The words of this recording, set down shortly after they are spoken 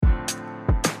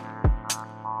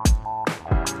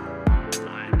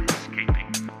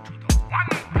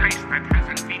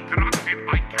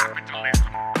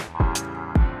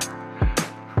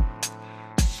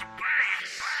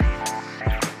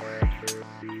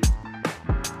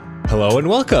Hello and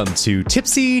welcome to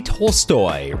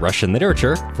Tolstoy, Russian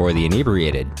literature for the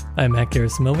inebriated. I'm Matt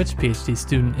Gerasimovich, PhD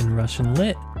student in Russian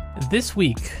Lit. This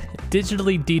week,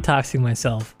 digitally detoxing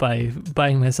myself by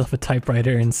buying myself a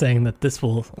typewriter and saying that this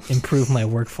will improve my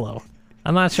workflow.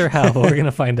 I'm not sure how, but we're going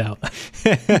to find out.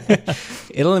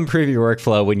 It'll improve your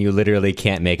workflow when you literally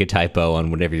can't make a typo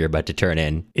on whatever you're about to turn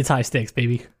in. It's high stakes,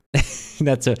 baby.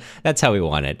 That's how we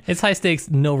want it. It's high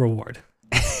stakes, no reward.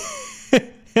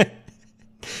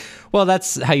 Well,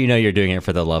 that's how you know you're doing it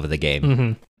for the love of the game.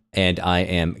 Mm-hmm. And I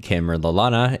am Cameron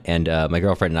Lalana, and my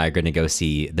girlfriend and I are going to go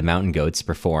see the Mountain Goats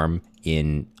perform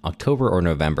in October or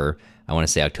November. I want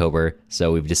to say October.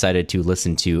 So we've decided to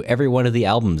listen to every one of the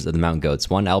albums of the Mountain Goats,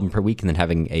 one album per week, and then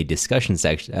having a discussion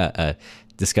section.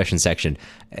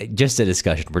 Just a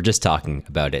discussion. We're just talking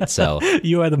about it. So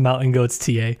You are the Mountain Goats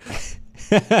TA.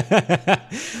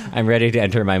 I'm ready to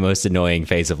enter my most annoying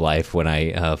phase of life when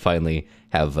I finally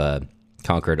have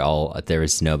conquered all there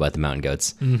is to know about the Mountain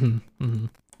Goats. Mm-hmm. Mm-hmm.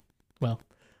 Well,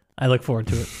 I look forward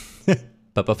to it.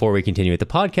 But before we continue with the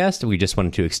podcast, we just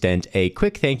wanted to extend a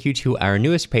quick thank you to our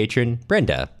newest patron,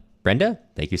 Brenda. Brenda,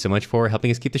 thank you so much for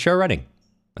helping us keep the show running.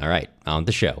 All right, on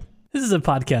the show. This is a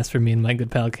podcast for me and my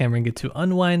good pal Cameron get to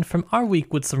unwind from our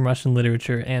week with some Russian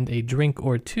literature and a drink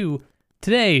or two.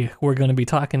 Today, we're going to be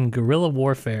talking guerrilla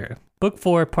warfare, Book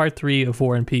 4, Part 3 of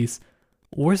War and Peace.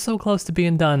 We're so close to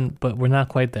being done, but we're not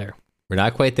quite there. We're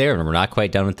not quite there, and we're not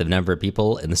quite done with the number of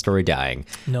people in the story dying.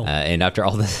 No. And after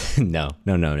all this, no.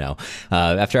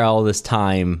 After all this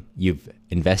time you've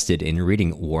invested in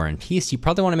reading War and Peace, you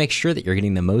probably want to make sure that you're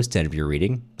getting the most out of your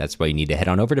reading. That's why you need to head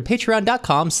on over to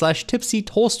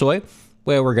patreon.com/tipsytolstoy,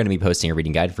 where we're going to be posting a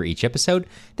reading guide for each episode.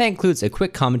 That includes a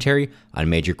quick commentary on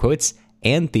major quotes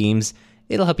and themes.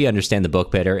 It'll help you understand the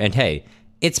book better. And hey,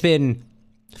 it's been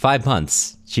 5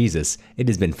 months. Jesus, it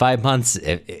has been 5 months.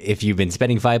 If you've been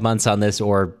spending 5 months on this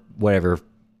or whatever,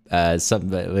 is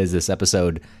this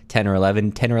episode 10 or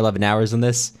 11 hours on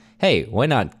this? Hey, why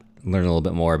not learn a little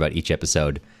bit more about each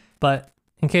episode? But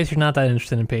in case you're not that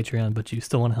interested in Patreon, but you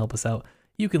still want to help us out,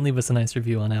 you can leave us a nice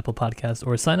review on Apple Podcasts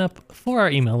or sign up for our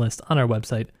email list on our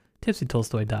website,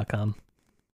 tipsytolstoy.com.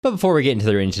 But before we get into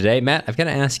the reading today, Matt, I've got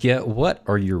to ask you, what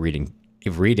are you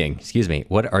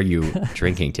what are you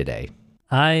drinking today?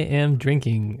 I am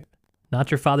drinking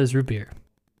Not Your Father's root beer.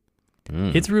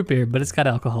 It's root beer, but it's got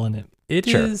alcohol in it. It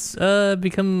is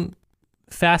become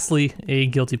fastly a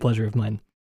guilty pleasure of mine.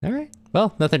 All right.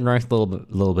 Well, nothing wrong with a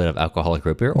little bit of alcoholic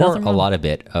root beer, Nothing or wrong. a lot of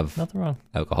bit of Nothing wrong.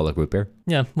 alcoholic root beer.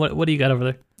 Yeah. What do you got over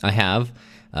there? I've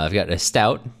got a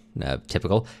stout,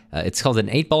 typical. It's called an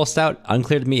 8-ball stout.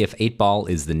 Unclear to me if 8-ball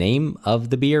is the name of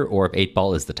the beer or if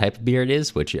 8-ball is the type of beer it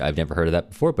is, which I've never heard of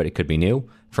that before, but it could be new.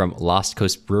 From Lost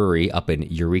Coast Brewery up in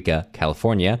Eureka,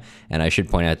 California. And I should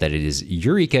point out that it is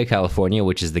Eureka, California,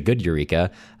 which is the good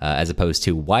Eureka, as opposed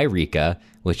to Yreka,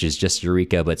 which is just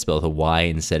Eureka, but spelled with a Y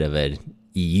instead of an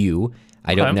EU.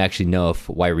 I don't actually know if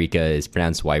Yreka is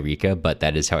pronounced Yreka, but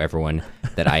that is how everyone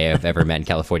that I have ever met in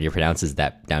California pronounces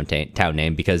that town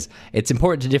name, because it's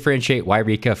important to differentiate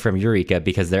Yreka from Eureka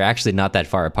because they're actually not that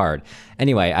far apart.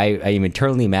 Anyway, I am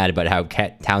eternally mad about how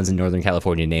towns in Northern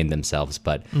California name themselves,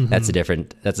 but that's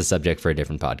a subject for a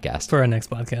different podcast. For our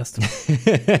next podcast.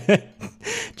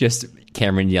 Just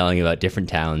Cameron yelling about different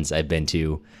towns I've been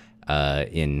to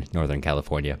in Northern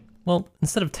California. Well,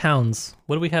 instead of towns,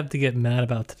 what do we have to get mad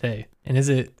about today? And is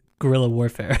it guerrilla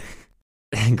warfare?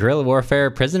 Guerrilla warfare,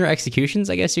 prisoner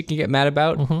executions, I guess you can get mad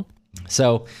about. Mm-hmm.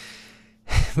 So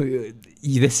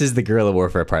this is the guerrilla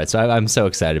warfare part. So I'm so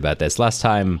excited about this. Last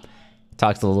time I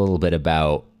talked a little bit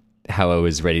about how I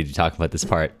was ready to talk about this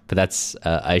part, but that's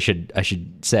I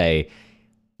should say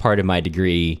part of my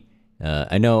degree.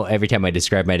 I know every time I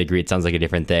describe my degree, it sounds like a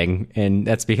different thing, and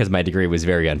that's because my degree was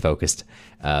very unfocused,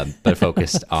 but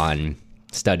focused on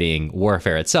studying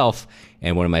warfare itself.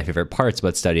 And one of my favorite parts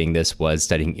about studying this was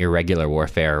studying irregular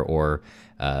warfare, or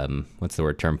what's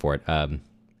the term for it?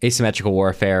 Asymmetrical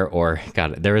warfare, or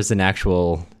there is an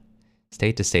actual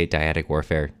state-to-state dyadic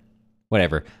warfare.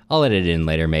 Whatever. I'll edit it in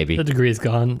later, maybe. The degree is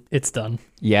gone. It's done.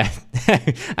 Yeah.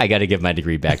 I got to give my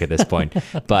degree back at this point.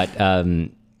 But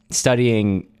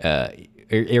studying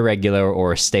irregular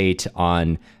or state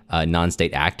on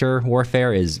non-state actor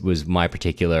warfare was my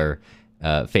particular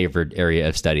favored area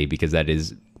of study, because that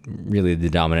is really the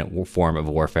dominant form of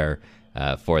warfare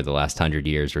for the last 100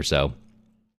 years or so.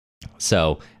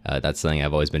 So that's something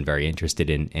I've always been very interested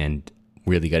in and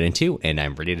really got into, and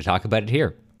I'm ready to talk about it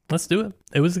here. Let's do it.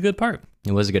 It was a good part.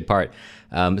 It was a good part.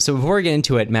 So before we get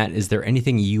into it, Matt, is there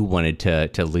anything you wanted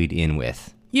to lead in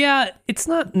with? Yeah, it's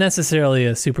not necessarily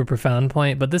a super profound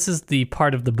point, but this is the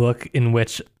part of the book in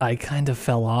which I kind of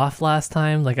fell off last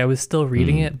time. Like, I was still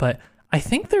reading it, but I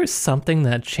think there's something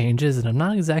that changes, and I'm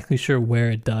not exactly sure where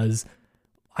it does.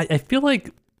 I feel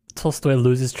like Tolstoy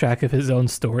loses track of his own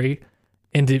story,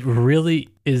 and it really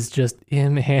is just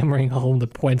him hammering home the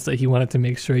points that he wanted to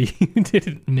make sure you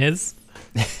didn't miss.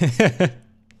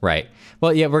 Right.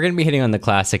 Well, yeah, we're going to be hitting on the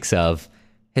classics of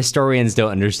historians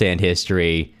don't understand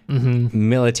history,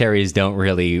 militaries don't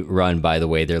really run by the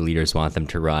way their leaders want them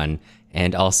to run,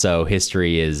 and also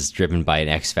history is driven by an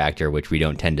X factor, which we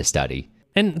don't tend to study.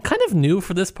 And kind of new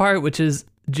for this part, which is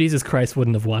Jesus Christ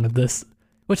wouldn't have wanted this,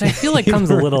 which I feel like comes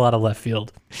a little out of left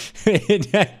field.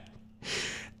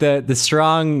 The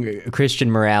strong Christian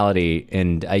morality,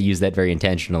 and I use that very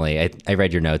intentionally. I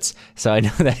read your notes, so I know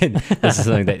that this is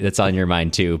something that's on your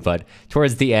mind too. But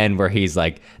towards the end, where he's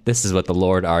like, "This is what the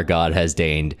Lord our God has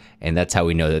deigned, and that's how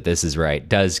we know that this is right,"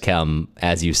 does come,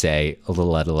 as you say, a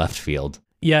little out of left field.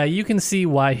 Yeah, you can see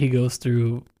why he goes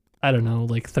through, I don't know,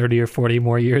 like 30 or 40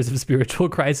 more years of spiritual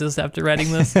crisis after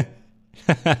writing this.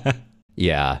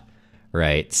 Yeah,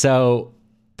 right. So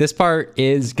this part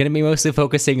is going to be mostly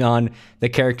focusing on the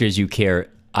characters you care,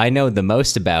 I know the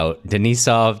most about: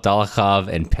 Denisov, Dolokhov,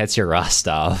 and Petya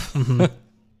Rostov.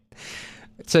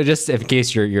 So just in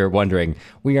case you're wondering,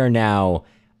 we are now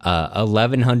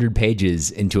 1,100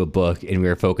 pages into a book, and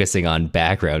we're focusing on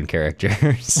background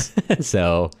characters.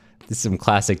 So this is some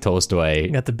classic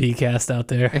Tolstoy. Got the B cast out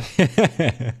there.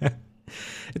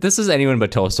 If this was anyone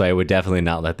but Tolstoy, I would definitely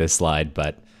not let this slide,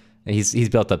 but he's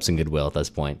built up some goodwill at this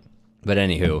point. But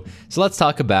anywho, so let's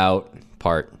talk about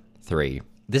part 3.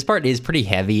 This part is pretty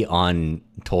heavy on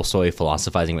Tolstoy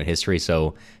philosophizing about history,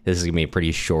 so this is going to be a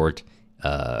pretty short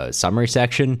summary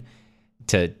section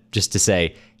to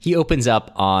say he opens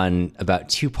up on about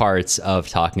 2 parts of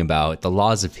talking about the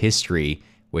laws of history,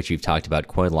 which we've talked about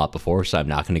quite a lot before, so I'm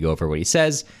not going to go over what he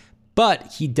says,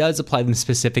 but he does apply them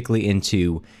specifically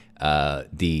into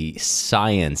the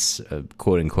science,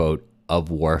 quote unquote, of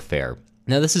warfare.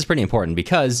 Now, this is pretty important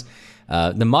because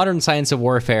the modern science of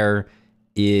warfare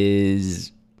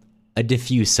is a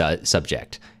diffuse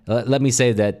subject. Let me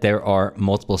say that there are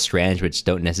multiple strands which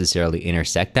don't necessarily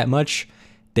intersect that much.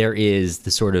 There is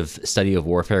the sort of study of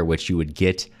warfare which you would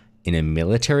get in a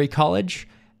military college,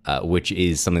 which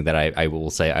is something that I will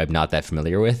say I'm not that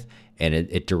familiar with, and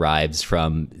it derives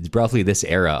from roughly this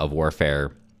era of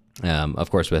warfare. Of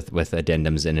course, with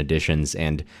addendums and additions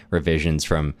and revisions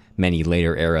from many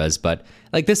later eras. But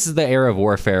like, this is the era of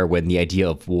warfare when the idea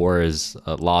of wars,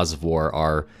 laws of war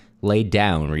are laid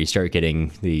down, where you start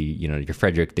getting your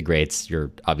Frederick the Greats,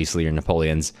 your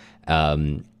Napoleons,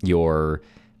 your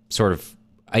sort of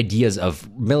ideas of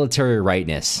military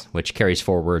rightness, which carries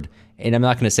forward. And I'm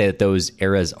not going to say that those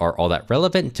eras are all that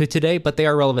relevant to today, but they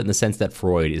are relevant in the sense that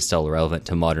Freud is still relevant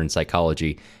to modern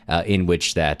psychology, in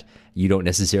which that you don't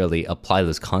necessarily apply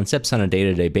those concepts on a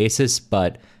day-to-day basis,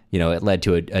 but it led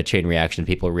to a chain reaction,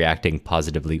 people reacting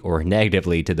positively or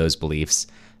negatively to those beliefs,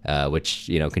 which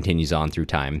continues on through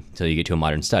time until you get to a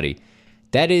modern study.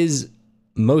 That is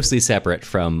mostly separate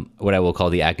from what I will call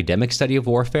the academic study of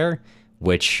warfare,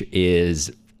 which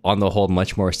is on the whole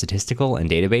much more statistical and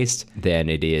data-based than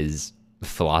it is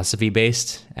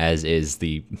philosophy-based, as is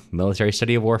the military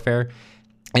study of warfare.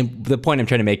 And the point I'm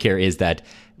trying to make here is that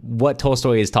what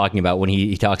Tolstoy is talking about when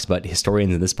he talks about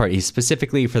historians in this part, he's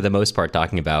specifically, for the most part,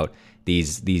 talking about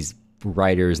these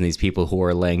writers and these people who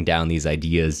are laying down these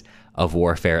ideas of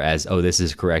warfare as, oh, this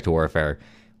is correct warfare,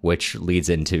 which leads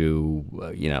into,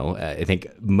 I think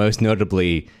most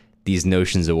notably, these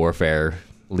notions of warfare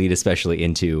lead especially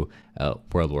into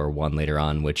World War I later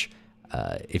on, which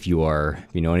if you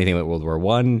know anything about World War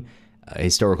I,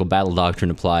 historical battle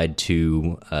doctrine applied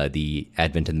to the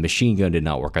advent of the machine gun did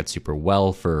not work out super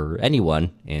well for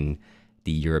anyone in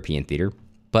the European theater.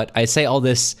 But I say all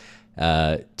this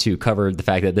to cover the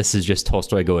fact that this is just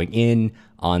Tolstoy going in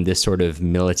on this sort of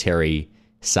military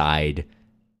side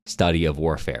study of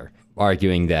warfare,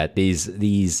 arguing that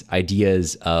these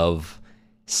ideas of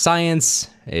science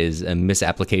is a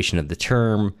misapplication of the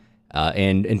term.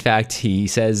 And in fact, he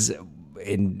says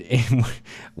in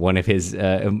one of his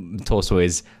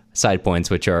Tolstoy's side points,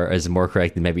 which are as more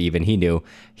correct than maybe even he knew,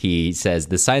 he says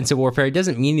the science of warfare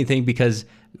doesn't mean anything because,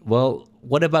 well,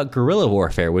 what about guerrilla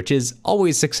warfare, which is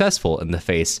always successful in the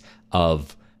face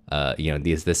of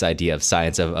this idea of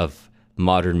science of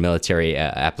modern military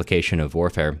application of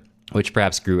warfare, which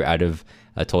perhaps grew out of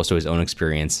Tolstoy's own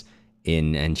experience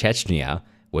in Chechnya,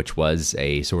 which was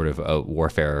a sort of a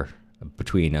warfare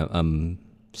between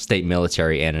state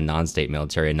military and a non-state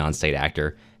military, a non-state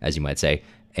actor, as you might say.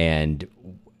 And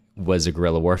was a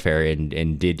guerrilla warfare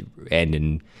and did end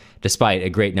in, despite a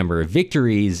great number of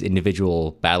victories,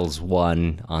 individual battles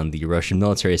won on the Russian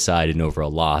military side and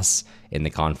overall loss in the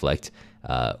conflict,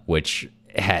 which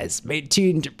has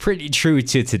maintained pretty true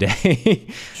to today.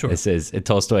 Sure.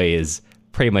 Tolstoy is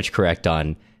pretty much correct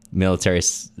on military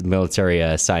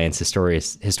science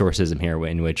historicism here,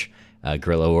 in which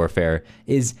guerrilla warfare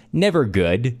is never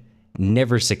good,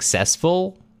 never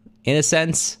successful in a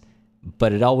sense,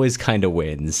 but it always kind of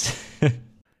wins.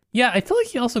 Yeah, I feel like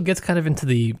he also gets kind of into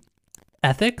the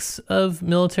ethics of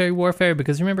military warfare,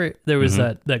 because remember there was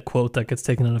that quote that gets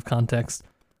taken out of context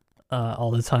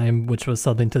all the time, which was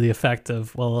something to the effect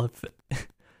of, well, if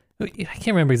I can't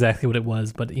remember exactly what it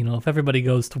was, but if everybody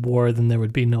goes to war, then there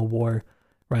would be no war,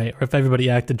 right? Or if everybody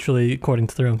acted truly according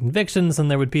to their own convictions, then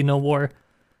there would be no war.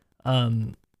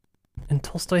 And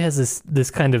Tolstoy has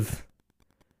this kind of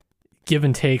give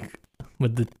and take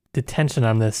with the tension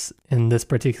on this in this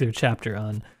particular chapter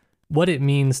on what it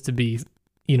means to be,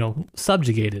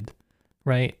 subjugated,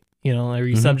 right? Are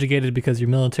you subjugated because your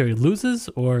military loses,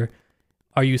 or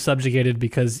are you subjugated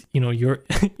because, your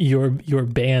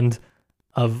band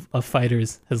of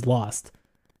fighters has lost?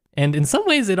 And in some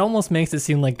ways, it almost makes it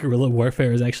seem like guerrilla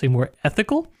warfare is actually more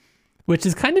ethical, which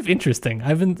is kind of interesting.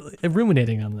 I've been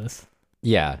ruminating on this.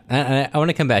 Yeah, I want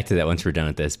to come back to that once we're done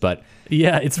with this, but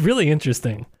yeah, it's really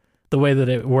interesting the way that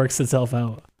it works itself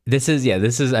out. This is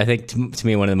I think to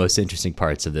me one of the most interesting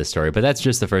parts of this story. But that's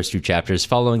just the first 2 chapters.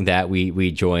 Following that,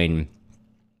 we join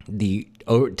the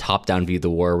top-down view of the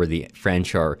war, where the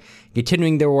French are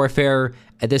continuing their warfare.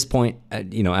 At this point,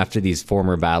 after these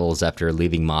former battles, after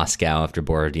leaving Moscow, after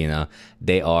Borodino,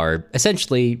 they are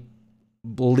essentially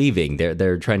leaving.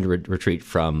 They're trying to retreat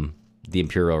from the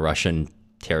Imperial Russian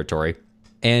territory,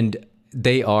 and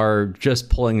they are just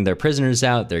pulling their prisoners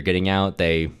out. They're getting out.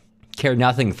 They care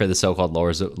nothing for the so-called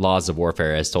laws of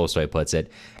warfare, as Tolstoy puts it,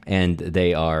 and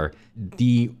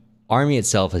the army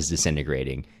itself is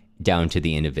disintegrating down to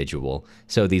the individual.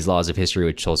 So these laws of history,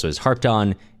 which Tolstoy has harped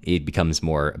on, it becomes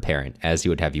more apparent, as he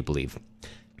would have you believe.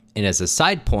 And as a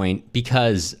side point,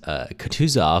 because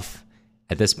Kutuzov,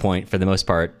 at this point, for the most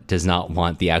part, does not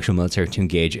want the actual military to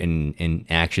engage in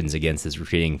actions against this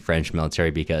retreating French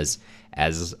military, because,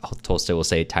 as Tolstoy will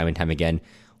say time and time again,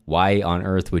 why on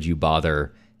earth would you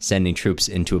bother sending troops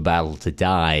into a battle to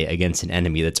die against an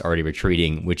enemy that's already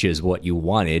retreating, which is what you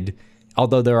wanted?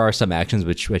 Although there are some actions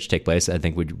which take place, I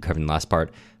think we covered in the last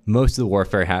part, most of the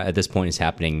warfare at this point is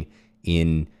happening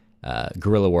in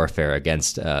guerrilla warfare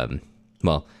against,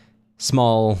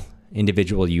 small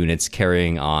individual units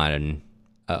carrying on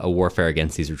a warfare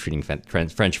against these retreating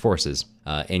French forces.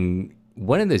 And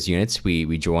one of those units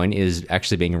we join is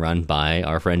actually being run by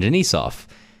our friend Denisov.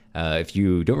 If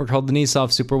you don't recall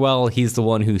Denisov super well, he's the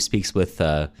one who speaks with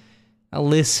a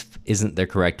lisp isn't the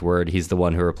correct word. He's the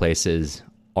one who replaces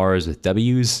R's with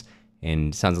W's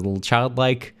and sounds a little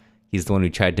childlike. He's the one who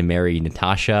tried to marry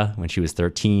Natasha when she was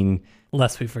 13.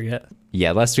 Lest we forget.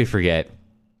 Yeah, lest we forget.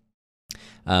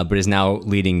 But is now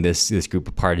leading this group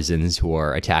of partisans who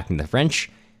are attacking the French.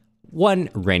 One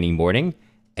rainy morning,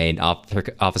 an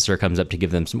officer comes up to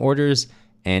give them some orders,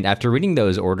 and after reading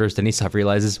those orders, Denisov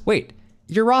realizes, wait,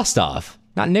 you're Rostov.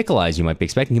 Not Nikolai, as you might be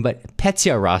expecting, but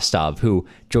Petya Rostov, who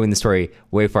joined the story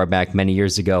way far back many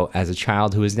years ago as a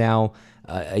child, who is now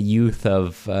a youth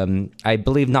of, I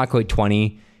believe, not quite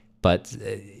 20, but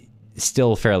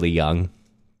still fairly young,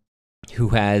 who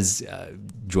has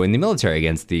joined the military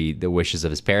against the wishes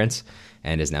of his parents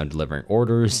and is now delivering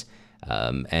orders.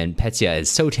 And Petya is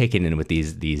so taken in with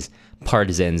these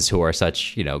partisans who are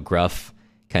such, gruff,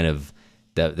 kind of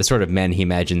the sort of men he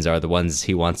imagines are the ones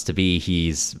he wants to be.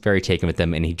 He's very taken with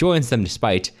them, and he joins them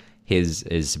despite his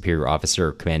superior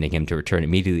officer commanding him to return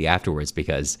immediately afterwards,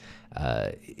 because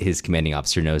his commanding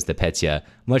officer knows that Petya,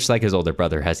 much like his older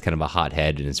brother, has kind of a hot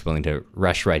head and is willing to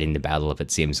rush right into battle if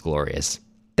it seems glorious.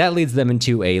 That leads them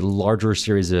into a larger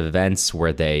series of events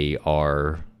where they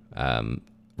are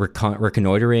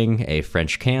reconnoitering a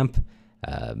French camp,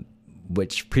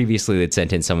 which previously they'd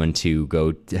sent in someone to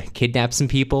go kidnap some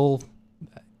people.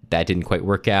 That didn't quite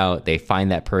work out. They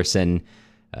find that person.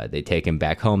 They take him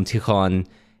back home, Tikhon,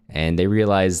 and they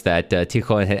realize that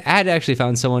Tikhon had actually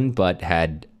found someone, but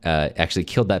had actually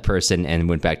killed that person and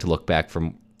went back to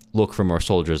look for more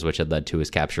soldiers, which had led to his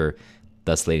capture,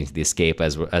 thus leading to the escape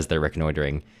as they're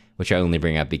reconnoitering, which I only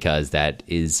bring up because that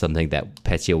is something that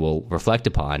Petya will reflect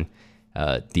upon.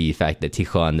 The fact that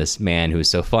Tikhon, this man who's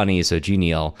so funny, so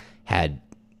genial, had,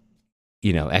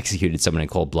 executed someone in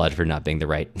cold blood for not being the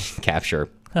right capture.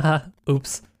 Haha,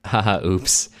 oops. Haha,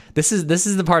 oops. This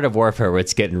is the part of warfare where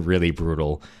it's getting really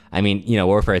brutal. I mean,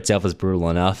 warfare itself is brutal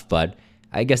enough, but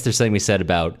I guess there's something we said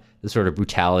about the sort of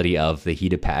brutality of the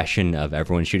heat of passion of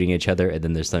everyone shooting each other, and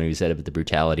then there's something we said about the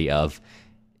brutality of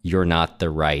you're not the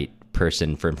right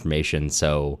person for information,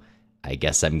 so I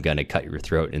guess I'm gonna cut your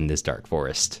throat in this dark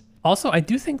forest. Also, I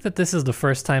do think that this is the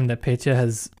first time that Petya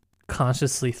has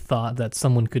consciously thought that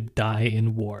someone could die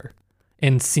in war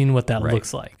and seen what that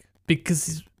looks like, because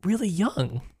he's really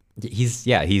young.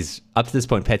 He's up to this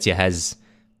point, Petya has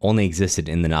only existed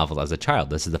in the novel as a child.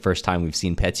 This is the first time we've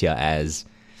seen Petya as,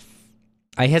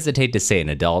 I hesitate to say an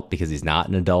adult because he's not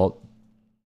an adult,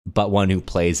 but one who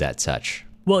plays as such.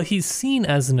 Well, he's seen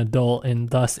as an adult and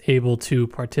thus able to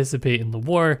participate in the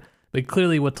war, but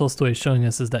clearly what Tolstoy is showing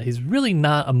us is that he's really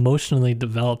not emotionally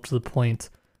developed to the point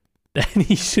that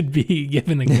he should be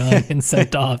given a gun and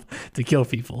sent off to kill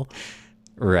people.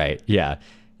 Right, yeah.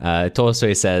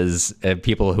 Tolstoy says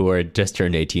people who are just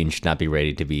turned 18 should not be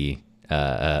ready to be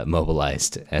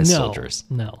mobilized as soldiers.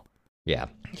 No. Yeah.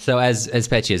 So as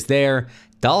Petya is there,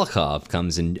 Dolokhov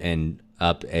comes and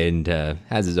up and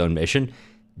has his own mission.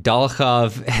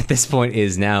 Dolokhov at this point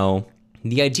is now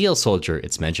the ideal soldier,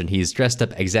 it's mentioned. He's dressed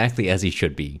up exactly as he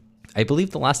should be. I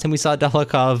believe the last time we saw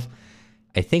Dolokhov,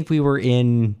 I think we were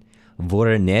in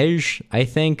Voronezh, I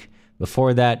think.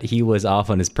 Before that, he was off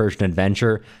on his Persian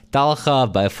adventure.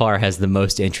 Dolokhov by far has the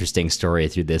most interesting story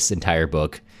through this entire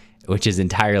book, which is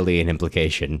entirely an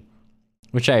implication,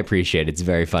 which I appreciate. It's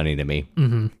very funny to me.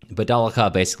 Mm-hmm. But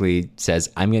Dolokhov basically says,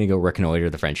 I'm going to go reconnoiter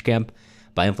the French camp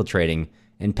by infiltrating,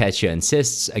 and Petya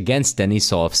insists against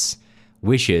Denisov's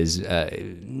wishes.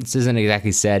 This isn't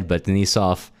exactly said, but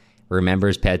Denisov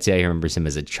remembers Petya. He remembers him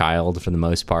as a child for the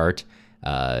most part,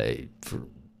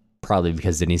 probably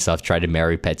because Denisov tried to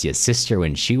marry Petya's sister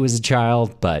when she was a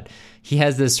child, but he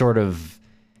has this sort of,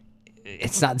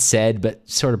 it's not said, but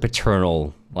sort of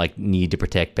paternal need to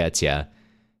protect Petya,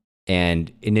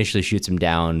 and initially shoots him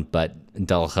down, but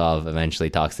Dolokhov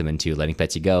eventually talks them into letting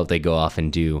Petya go. They go off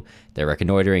and do their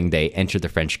reconnoitering. They enter the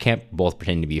French camp, both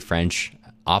pretending to be French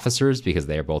officers because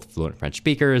they are both fluent French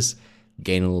speakers,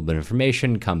 gain a little bit of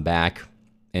information, come back,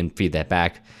 and feed that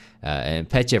back. And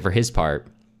Petya, for his part,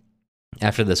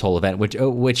 after this whole event,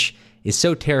 which is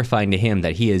so terrifying to him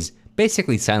that he is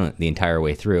basically silent the entire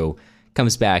way through,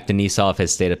 comes back. Denisov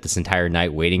has stayed up this entire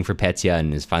night waiting for Petya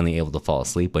and is finally able to fall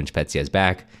asleep when Petya is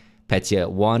back. Petya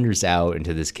wanders out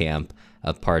into this camp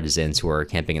of partisans who are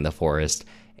camping in the forest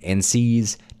and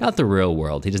sees not the real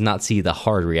world. He does not see the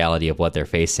hard reality of what they're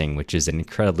facing, which is an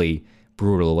incredibly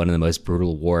brutal, one of the most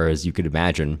brutal wars you could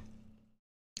imagine.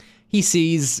 He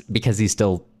sees, because he's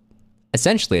still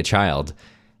essentially a child,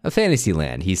 a fantasy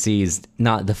land. He sees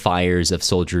not the fires of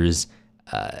soldiers,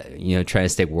 trying to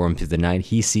stay warm through the night.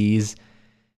 He sees,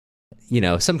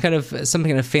 some kind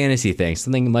of fantasy thing,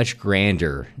 something much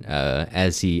grander.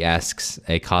 As he asks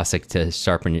a Cossack to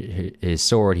sharpen his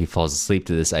sword, he falls asleep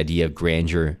to this idea of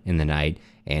grandeur in the night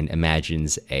and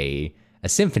imagines a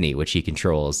symphony which he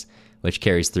controls, which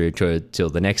carries through till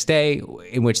the next day,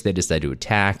 in which they decide to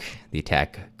attack. The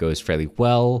attack goes fairly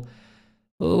well,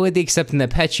 with the exception that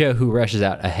Petya, who rushes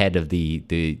out ahead of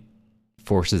the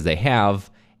forces they have,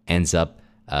 ends up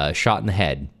shot in the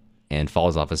head and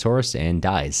falls off his horse and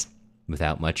dies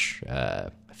without much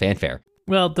fanfare.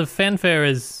 Well, the fanfare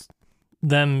is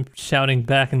them shouting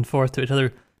back and forth to each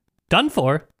other, "Done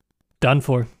for, done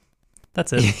for."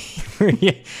 That's it.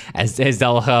 Yeah. As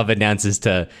Dolokhov announces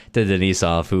to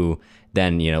Denisov, who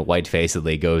then,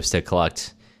 white-facedly goes to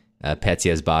collect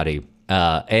Petya's body.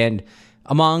 And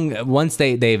once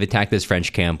they've attacked this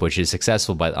French camp, which is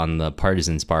successful, but on the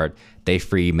partisans' part, they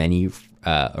free many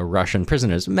Russian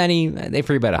prisoners. They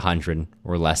free about 100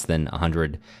 or less than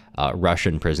 100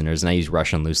 Russian prisoners. And I use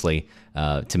Russian loosely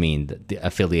to mean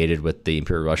affiliated with the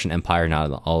Imperial Russian Empire.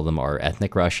 Not all of them are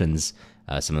ethnic Russians.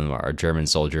 Some of them are German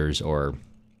soldiers or,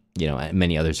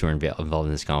 many others who are involved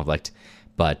in this conflict.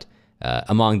 But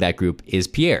among that group is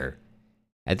Pierre.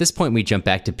 At this point, we jump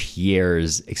back to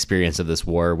Pierre's experience of this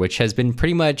war, which has been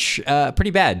pretty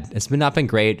bad. It's not been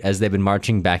great as they've been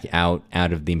marching back out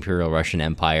of the Imperial Russian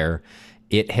Empire.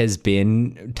 It has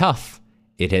been tough.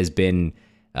 It has been,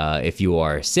 if you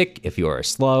are sick, if you are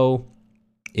slow,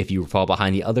 if you fall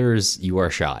behind the others, you are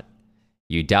shot.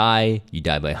 You die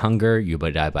by hunger, you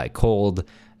die by cold,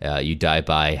 you die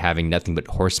by having nothing but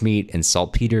horse meat and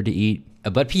saltpeter to eat.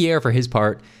 But Pierre, for his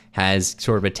part, has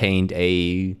sort of attained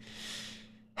a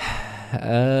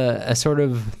sort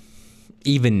of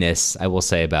evenness, I will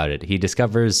say, about it. He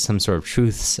discovers some sort of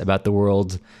truths about the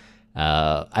world.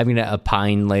 I'm going to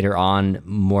opine later on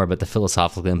more about the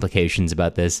philosophical implications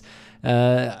about this,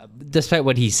 Despite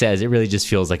what he says, it really just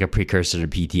feels like a precursor to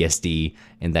PTSD,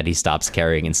 in that he stops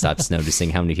caring and stops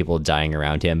noticing how many people are dying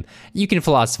around him. You can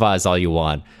philosophize all you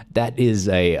want. That is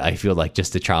I feel like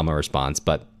just a trauma response,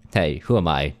 but hey, who am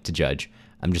I to judge?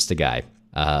 I'm just a guy.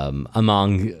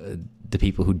 Among the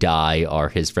people who die are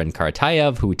his friend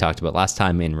Karatayev, who we talked about last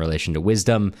time in relation to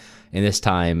wisdom. In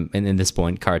this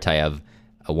point, Karatayev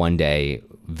one day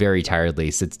very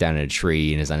tiredly sits down in a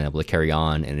tree and is unable to carry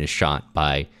on and is shot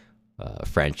by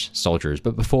French soldiers.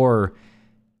 But before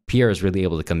Pierre is really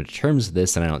able to come to terms with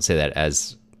this, and I don't say that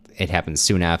as it happens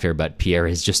soon after, but Pierre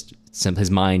is just,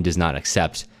 his mind does not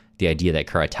accept the idea that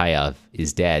Karatayev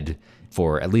is dead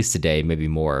for at least a day, maybe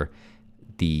more.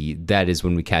 That is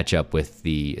when we catch up with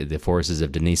the forces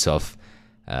of Denisov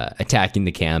attacking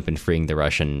the camp and freeing the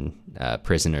Russian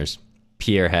prisoners.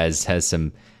 Pierre has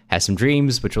some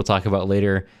dreams, which we'll talk about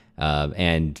later,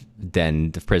 and then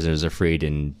the prisoners are freed,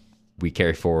 and we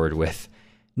carry forward with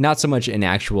not so much an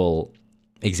actual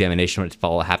examination of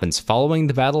what happens following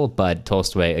the battle, but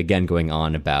Tolstoy again going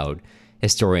on about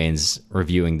historians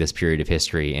reviewing this period of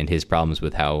history and his problems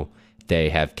with how they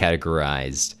have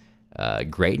categorized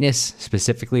greatness,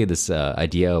 specifically this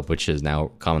idea of which is now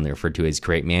commonly referred to as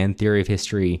great man theory of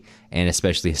history, and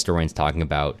especially historians talking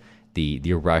about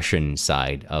the Russian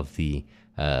side of the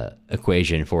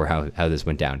equation for how this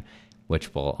went down,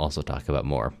 which we'll also talk about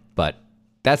more. But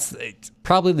that's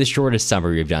probably the shortest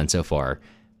summary we've done so far,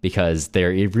 because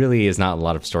it really is not a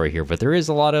lot of story here, but there is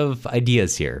a lot of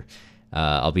ideas here,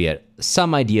 albeit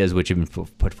some ideas which have been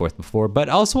put forth before, but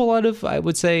also a lot of, I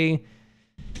would say,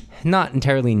 not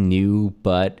entirely new,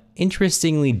 but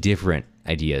interestingly different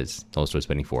ideas Tolstoy's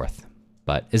putting forth.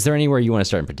 But is there anywhere you want to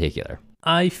start in particular?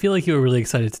 I feel like you were really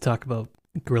excited to talk about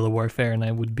guerrilla warfare, and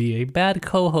I would be a bad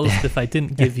co-host if I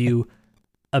didn't give you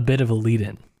a bit of a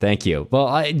lead-in. Thank you. Well,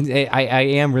 I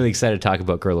am really excited to talk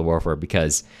about guerrilla warfare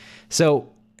because, so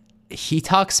he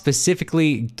talks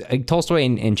specifically, Tolstoy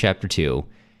in chapter 2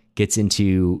 gets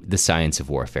into the science of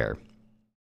warfare.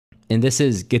 And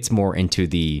this gets more into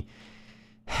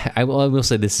I will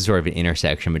say this is sort of an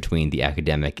intersection between the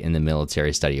academic and the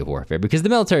military study of warfare, because the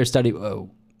military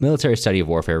study of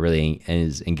warfare really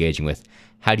is engaging with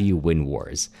how do you win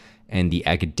wars. And the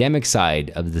academic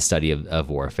side of the study of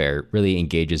warfare really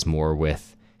engages more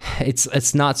with,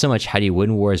 it's not so much how do you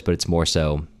win wars, but it's more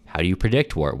so how do you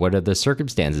predict war? What are the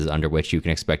circumstances under which you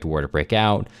can expect war to break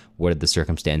out? What are the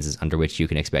circumstances under which you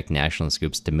can expect nationalist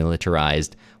groups to militarize?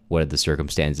 What are the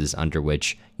circumstances under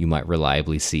which you might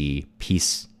reliably see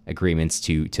peace agreements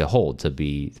to hold, to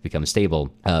become stable,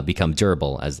 become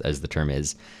durable, as the term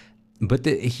is? But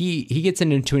he gets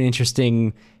into an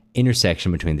interesting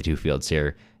intersection between the two fields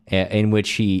here, in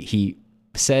which he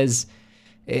says,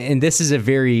 and this is a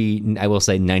very, I will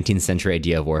say, 19th century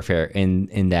idea of warfare,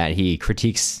 in that he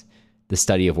critiques the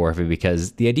study of warfare,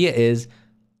 because the idea is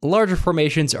larger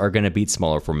formations are going to beat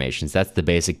smaller formations. That's the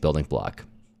basic building block.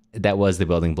 That was the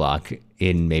building block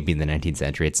in maybe the 19th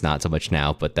century. It's not so much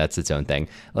now, but that's its own thing.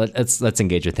 Let's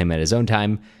engage with him at his own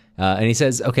time. And he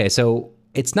says, okay, so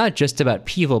it's not just about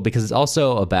people, because it's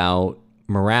also about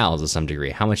morale to some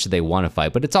degree. How much do they want to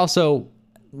fight? But it's also,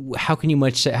 how can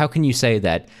you say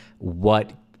that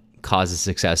what causes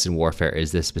success in warfare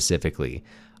is this specifically?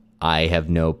 I have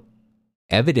no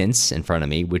evidence in front of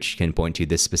me which can point to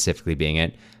this specifically being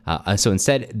it. So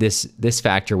instead, this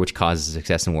factor which causes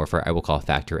success in warfare, I will call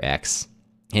factor X.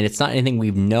 And it's not anything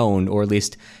we've known, or at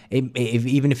least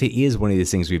even if it is one of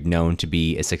these things we've known to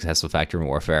be a successful factor in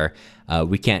warfare,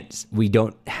 we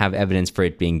don't have evidence for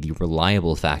it being the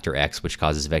reliable factor X which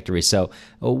causes victory. So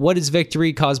what is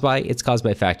victory caused by? It's caused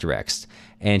by factor X.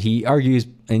 And he argues,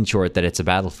 in short, that it's a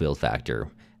battlefield factor.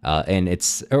 He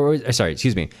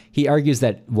argues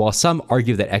that while some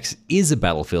argue that X is a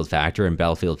battlefield factor, and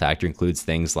battlefield factor includes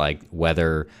things like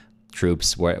weather,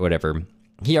 troops, whatever,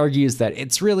 he argues that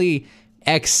it's really,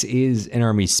 X is an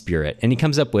army spirit. And he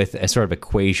comes up with a sort of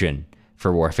equation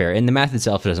for warfare. And the math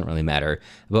itself doesn't really matter.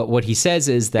 But what he says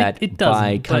is that it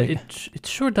doesn't, but it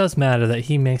sure does matter that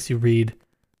he makes you read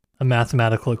a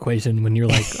mathematical equation when you're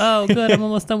like, oh, good, I'm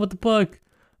almost done with the book.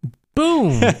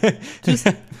 Boom! Just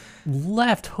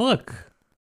left hook.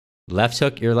 Left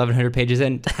hook, you're 1,100 pages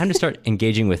in. Time to start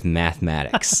engaging with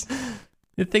mathematics.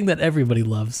 The thing that everybody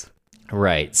loves.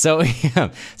 Right. So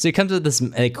he comes with this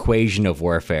equation of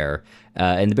warfare.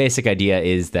 And the basic idea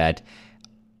is that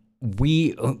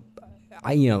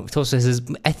Tolstoy says,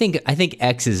 I think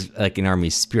X is like an army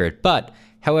spirit. But,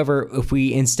 however, if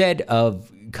we, instead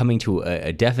of coming to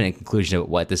a definite conclusion of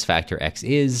what this factor X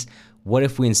is, what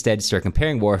if we instead start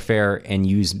comparing warfare and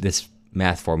use this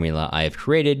math formula I have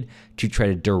created to try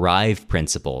to derive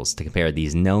principles to compare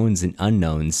these knowns and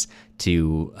unknowns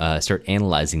to start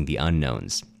analyzing the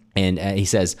unknowns. And he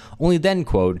says, only then,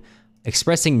 quote,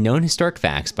 expressing known historic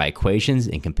facts by equations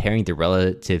and comparing the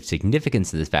relative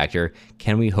significance of this factor,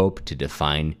 can we hope to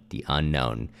define the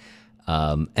unknown?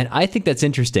 And I think that's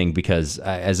interesting because,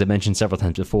 as I mentioned several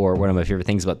times before, one of my favorite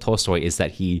things about Tolstoy is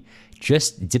that he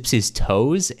just dips his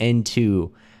toes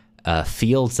into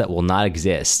fields that will not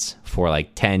exist for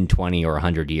like 10, 20, or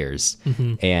 100 years.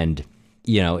 Mm-hmm. And,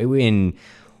 in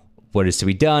What Is to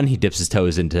Be Done, he dips his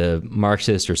toes into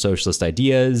Marxist or socialist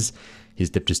ideas.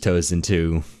 He's dipped his toes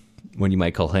into what you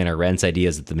might call Hannah Arendt's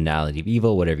ideas of the banality of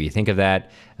evil, whatever you think of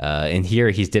that. And here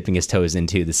he's dipping his toes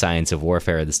into the science of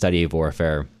warfare, the study of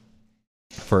warfare,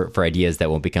 for ideas that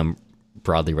won't become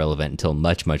broadly relevant until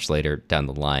much, much later down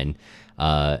the line.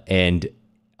 And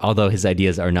although his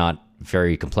ideas are not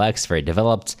very complex, very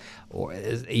developed, or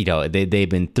they've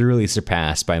been thoroughly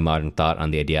surpassed by modern thought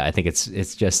on the idea, I think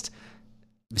it's just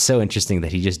so interesting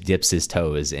that he just dips his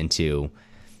toes into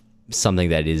something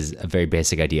that is a very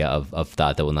basic idea of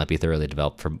thought that will not be thoroughly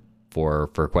developed for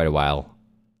quite a while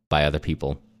by other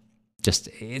people. Just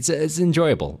it's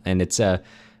enjoyable, and it's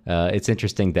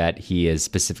interesting that he is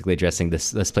specifically addressing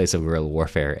this place of guerrilla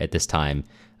warfare at this time,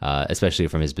 especially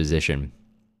from his position,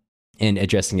 and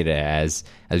addressing it as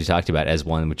we talked about, as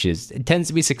one which it tends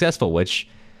to be successful, which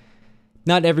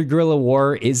not every guerrilla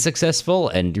war is successful,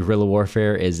 and guerrilla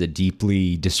warfare is a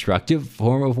deeply destructive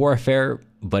form of warfare,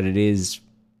 but it is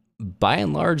by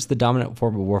and large the dominant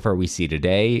form of warfare we see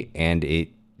today. And if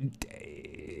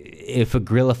a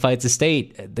guerrilla fights a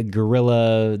state, the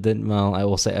guerrilla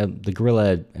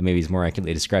maybe is more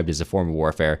accurately described as a form of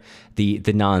warfare. The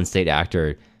non-state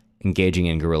actor engaging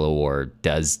in guerrilla war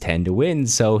does tend to win.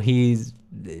 So he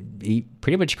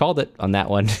pretty much called it on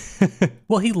that one.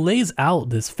 Well, he lays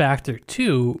out this factor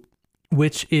too,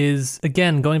 which is,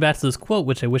 again, going back to this quote,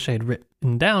 which I wish I had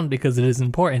written down because it is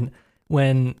important,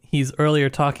 when he's earlier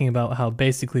talking about how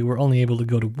basically we're only able to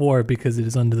go to war because it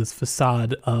is under this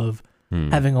facade of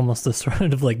having almost a sort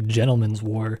of like gentleman's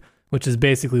war, which is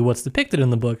basically what's depicted in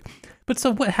the book. But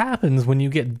so what happens when you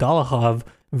get Dolokhov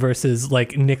versus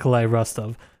like Nikolai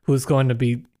Rostov, who's going to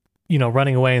be,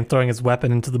 running away and throwing his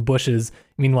weapon into the bushes?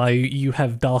 Meanwhile, you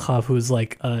have Dolokhov, who's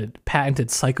like a patented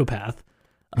psychopath.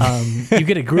 You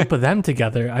get a group of them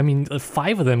together. I mean,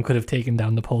 5 of them could have taken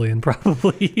down Napoleon,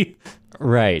 probably.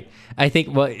 Right. I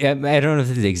think, well, I don't know if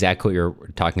this is exactly what you're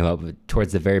talking about, but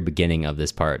towards the very beginning of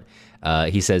this part,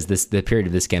 he says the period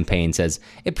of this campaign says,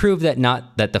 it proved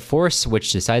that the force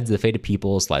which decides the fate of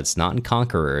peoples lies not in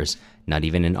conquerors, not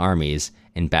even in armies,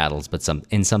 in battles, but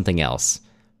in something else.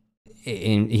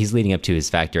 He's leading up to his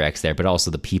Factor X there, but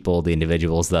also the people, the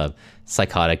individuals, the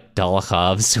psychotic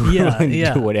Dolokhovs who are willing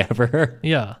to do whatever.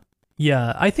 Yeah.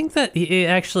 I think that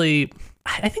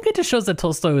I think it just shows that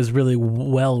Tolstoy was really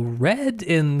well read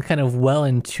and kind of well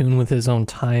in tune with his own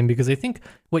time, because I think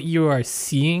what you are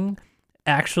seeing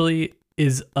actually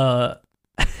is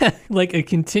like a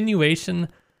continuation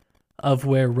of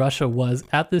where Russia was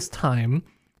at this time,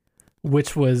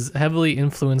 which was heavily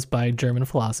influenced by German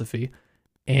philosophy,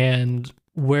 and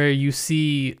where you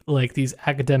see like these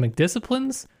academic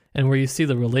disciplines and where you see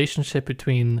the relationship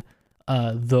between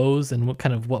those and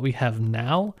what we have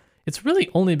now. It's really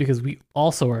only because we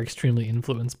also are extremely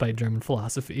influenced by German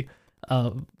philosophy.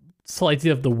 This whole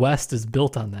idea of the West is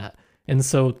built on that. And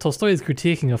so Tolstoy is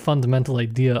critiquing a fundamental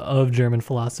idea of German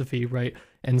philosophy, right?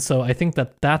 And so I think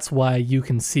that that's why you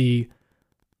can see,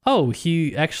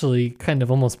 he actually kind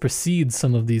of almost precedes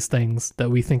some of these things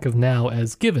that we think of now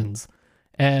as givens.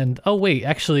 And,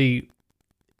 actually,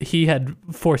 he had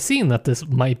foreseen that this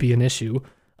might be an issue.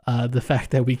 The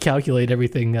fact that we calculate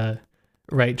everything,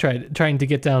 right, trying to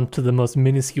get down to the most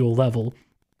minuscule level.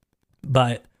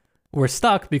 But we're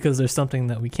stuck because there's something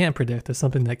that we can't predict. There's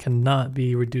something that cannot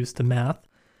be reduced to math.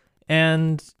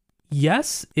 And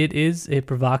yes, it is a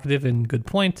provocative and good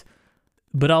point.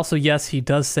 But also, yes, he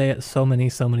does say it so many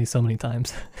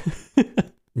times.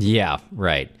 Yeah,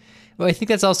 right. Well, I think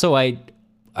that's also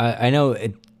I know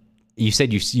you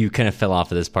said you kind of fell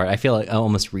off of this part. I feel like I'm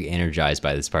almost re-energized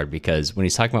by this part, because when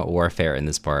he's talking about warfare in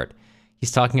this part,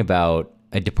 he's talking about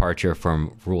a departure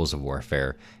from rules of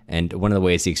warfare. And one of the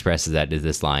ways he expresses that is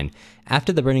this line: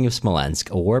 after the burning of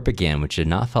Smolensk, a war began which did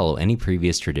not follow any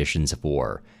previous traditions of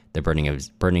war. The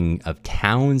burning of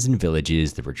towns and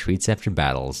villages, the retreats after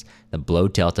battles, the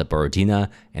blowtilt at Borodina,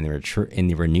 and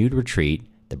the renewed retreat,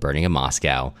 the burning of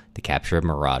Moscow, the capture of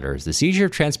marauders, the seizure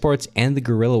of transports, and the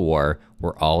guerrilla war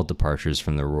were all departures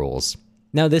from the rules.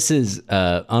 Now, this is,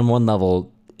 on one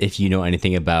level, if you know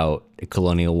anything about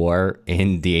colonial war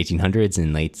in the 1800s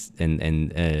and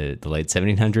the late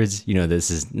 1700s,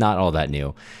 this is not all that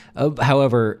new.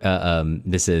 However,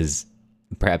 this is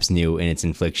perhaps new in its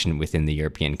infliction within the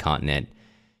European continent.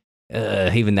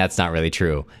 Even that's not really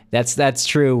true. That's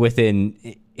true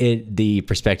within the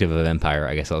perspective of empire,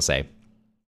 I guess I'll say.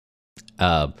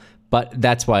 But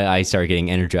that's why I started getting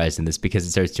energized in this, because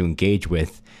it starts to engage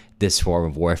with this form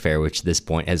of warfare, which at this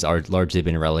point has largely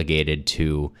been relegated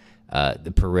to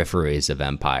the peripheries of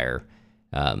empire.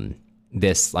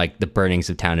 This, like the burnings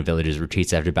of town and villages,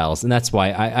 retreats after battles. And that's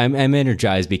why I'm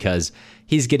energized, because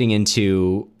he's getting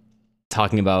into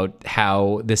talking about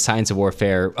how the science of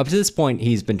warfare, up to this point,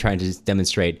 he's been trying to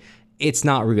demonstrate it's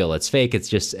not real, it's fake, it's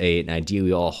just an idea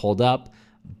we all hold up.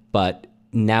 But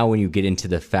now when you get into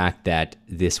the fact that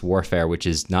this warfare, which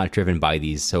is not driven by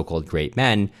these so-called great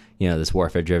men, this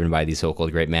warfare driven by these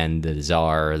so-called great men, the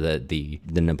Tsar, the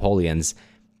Napoleons,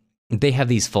 they have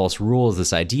these false rules,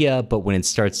 this idea, but when it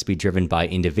starts to be driven by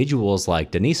individuals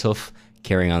like Denisov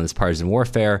carrying on this partisan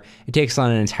warfare, it takes on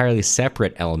an entirely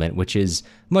separate element, which is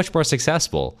much more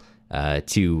successful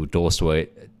to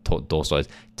Tolstoy's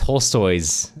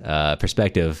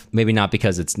perspective. Maybe not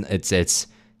because it's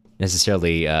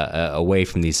necessarily away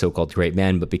from these so-called great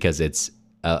men, but because it's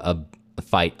a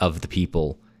fight of the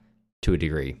people to a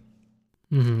degree.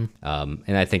 Mm-hmm.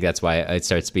 And I think that's why it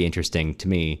starts to be interesting to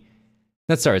me.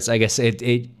 I guess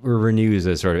it renews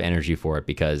a sort of energy for it,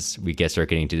 because we start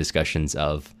getting into discussions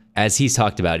of, as he's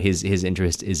talked about, his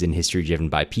interest is in history driven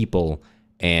by people,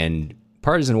 and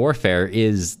partisan warfare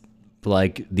is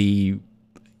like in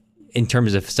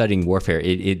terms of studying warfare,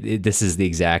 this is the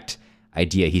exact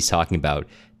idea he's talking about.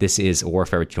 This is a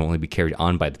warfare which can only be carried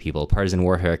on by the people. Partisan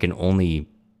warfare can only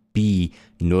be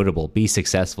notable, be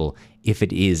successful, if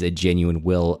it is a genuine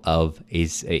will of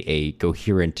a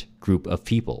coherent group of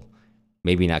people.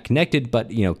 Maybe not connected, but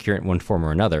coherent in one form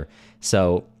or another.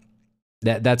 So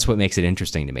that's what makes it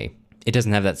interesting to me. It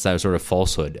doesn't have that sort of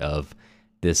falsehood of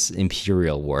this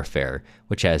imperial warfare,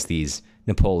 which has these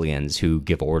Napoleons who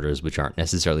give orders which aren't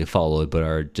necessarily followed, but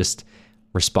are just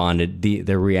responded.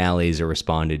 The realities are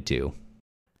responded to.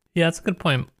 Yeah, that's a good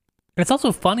point. It's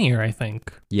also funnier, I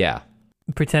think. Yeah.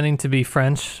 Pretending to be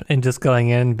French and just going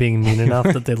in, being mean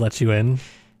enough that they let you in.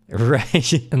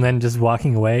 Right. And then just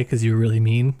walking away because you were really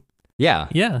mean. Yeah.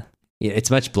 Yeah. It's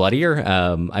much bloodier.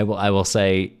 I will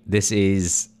say this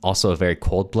is also a very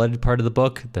cold-blooded part of the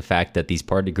book. The fact that these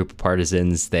group of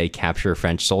partisans, they capture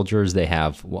French soldiers. They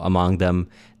have, among them,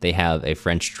 they have a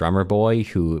French drummer boy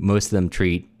who most of them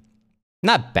treat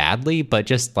not badly, but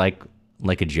just like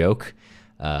a joke.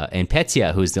 And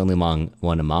Petya, who's the only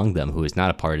one among them who is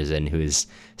not a partisan, who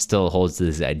still holds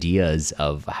these ideas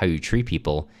of how you treat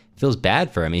people, feels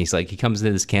bad for him. He's like, he comes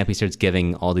into this camp, he starts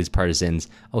giving all these partisans,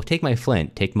 oh, take my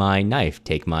flint, take my knife,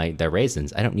 take their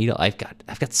raisins. I don't need it. I've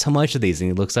got so much of these. And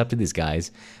he looks up to these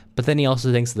guys. But then he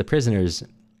also thinks of the prisoners,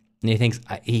 and he thinks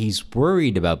he's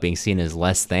worried about being seen as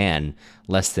less than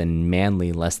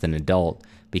manly, less than adult,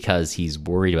 because he's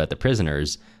worried about the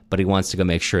prisoners. But he wants to go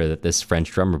make sure that this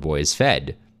French drummer boy is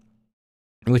fed,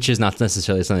 which is not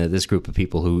necessarily something that this group of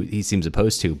people who he seems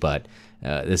opposed to, but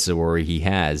this is a worry he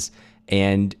has.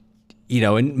 And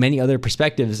in many other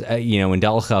perspectives, when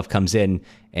Dolokhov comes in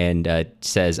and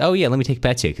says, "Oh yeah, let me take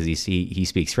Petya," because he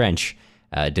speaks French,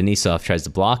 Denisov tries to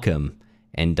block him,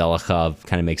 and Dolokhov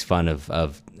kind of makes fun of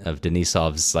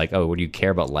Denisov's, like, "Oh, what do you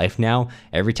care about life now?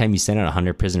 Every time you send out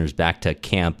 100 prisoners back to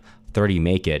camp, 30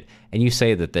 make it, and you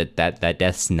say that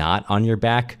death's not on your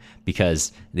back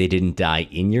because they didn't die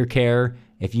in your care.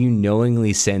 If you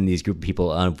knowingly send these group of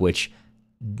people, of which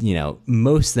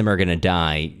most of them are going to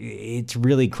die, it's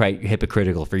really quite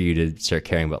hypocritical for you to start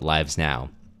caring about lives now."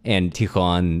 And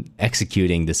Tikhon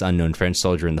executing this unknown French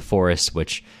soldier in the forest,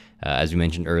 which, as we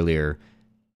mentioned earlier,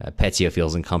 Petya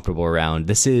feels uncomfortable around.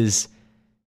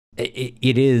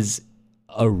 It is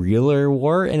a realer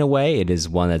war in a way. It is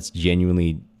one that's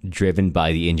genuinely driven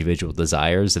by the individual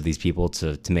desires of these people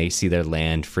to see their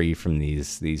land free from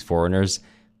these foreigners.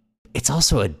 It's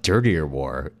also a dirtier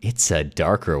war. It's a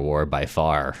darker war by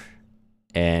far.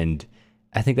 And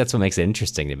I think that's what makes it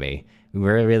interesting to me.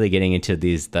 We're really getting into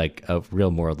these, like, a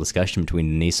real moral discussion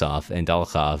between Denisov and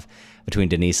Dolokhov, between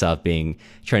Denisov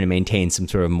trying to maintain some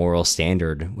sort of moral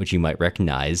standard, which you might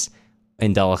recognize,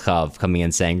 and Dolokhov coming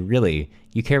in saying, really,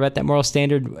 you care about that moral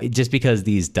standard just because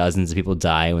these dozens of people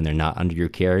die when they're not under your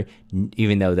care,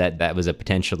 even though that was a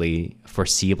potentially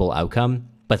foreseeable outcome,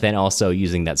 but then also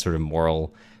using that sort of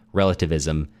moral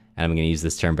relativism. And I'm going to use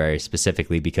this term very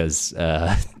specifically because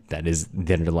that is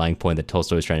the underlying point that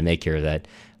Tolstoy was trying to make here,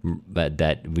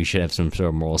 that we should have some sort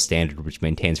of moral standard which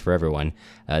maintains for everyone.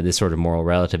 This sort of moral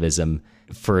relativism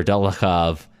for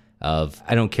Dolokhov of,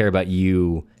 I don't care about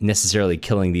you necessarily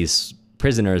killing these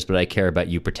prisoners, but I care about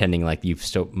you pretending like you've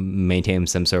still maintained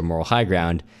some sort of moral high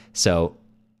ground. So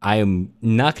I am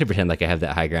not going to pretend like I have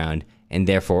that high ground, and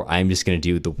therefore I'm just going to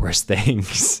do the worst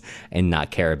things and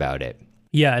not care about it.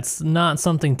 Yeah, it's not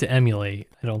something to emulate,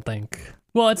 I don't think.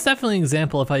 Well, it's definitely an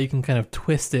example of how you can kind of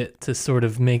twist it to sort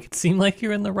of make it seem like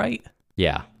you're in the right.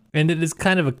 Yeah. And it is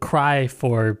kind of a cry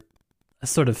for a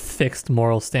sort of fixed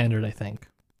moral standard, I think,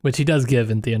 which he does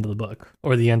give at the end of the book,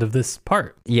 or the end of this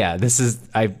part. Yeah, this is,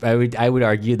 I would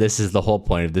argue this is the whole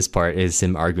point of this part, is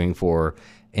him arguing for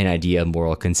an idea of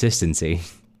moral consistency.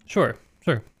 Sure.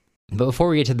 But before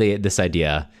we get to this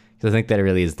idea, because I think that it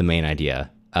really is the main idea,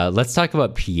 let's talk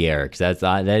about Pierre, because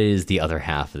that is the other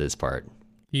half of this part.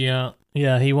 Yeah,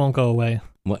 he won't go away.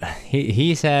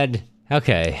 He said,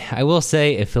 okay, I will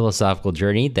say a philosophical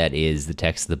journey, that is the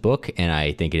text of the book, and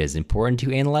I think it is important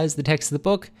to analyze the text of the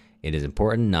book. It is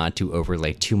important not to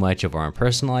overlay too much of our own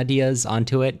personal ideas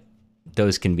onto it.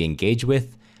 Those can be engaged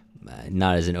with,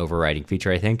 not as an overriding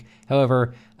feature, I think.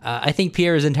 However, I think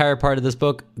Pierre's entire part of this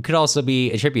book could also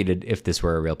be attributed, if this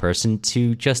were a real person,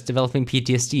 to just developing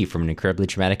PTSD from an incredibly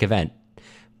traumatic event.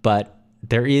 But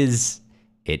there is,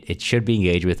 it should be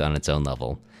engaged with on its own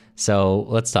level. So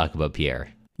let's talk about Pierre.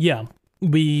 Yeah,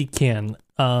 we can.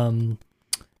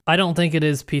 I don't think it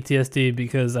is PTSD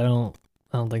because I don't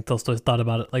think Tolstoy's thought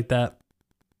about it like that.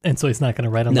 And so he's not going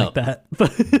to write him like that.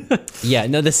 Yeah,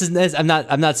 no,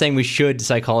 I'm not saying we should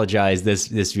psychologize this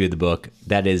view of the book.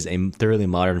 That is a thoroughly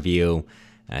modern view.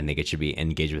 I think it should be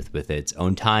engaged with its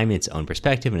own time, its own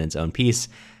perspective, and its own piece.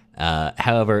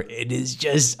 However, it is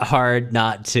just hard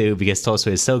not to, because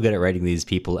Tolstoy is so good at writing these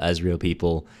people as real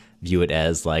people, view it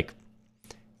as like,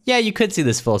 yeah, you could see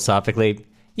this philosophically.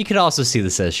 You could also see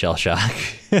this as shell shock.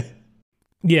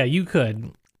 Yeah, you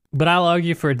could. But I'll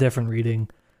argue for a different reading.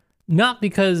 Not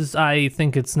because I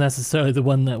think it's necessarily the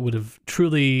one that would have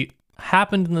truly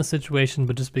happened in the situation,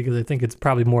 but just because I think it's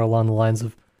probably more along the lines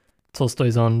of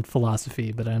Tolstoy's own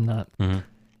philosophy, but I'm not,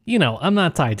 I'm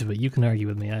not tied to it. You can argue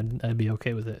with me. I'd be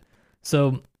okay with it.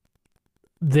 So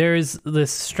there's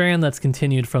this strand that's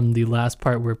continued from the last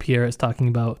part where Pierre is talking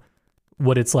about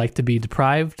what it's like to be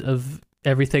deprived of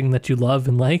everything that you love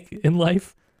and like in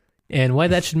life, and why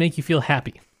that should make you feel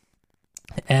happy.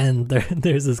 And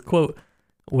there's this quote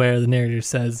where the narrator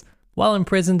says, while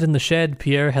imprisoned in the shed,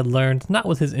 Pierre had learned, not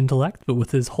with his intellect, but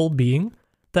with his whole being,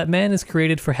 that man is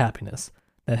created for happiness,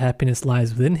 that happiness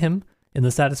lies within him in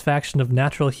the satisfaction of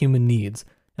natural human needs,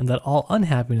 and that all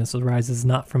unhappiness arises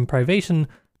not from privation,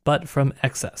 but from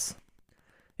excess.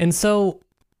 And so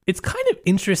it's kind of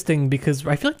interesting because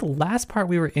I feel like the last part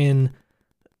we were in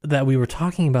that we were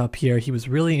talking about Pierre, he was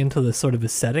really into this sort of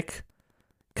ascetic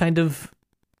kind of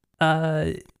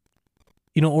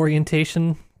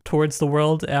orientation towards the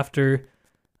world after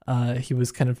he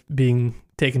was kind of being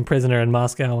taken prisoner in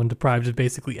Moscow and deprived of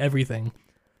basically everything.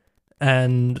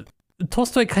 And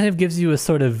Tolstoy kind of gives you a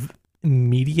sort of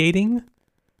mediating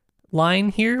line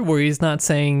here where he's not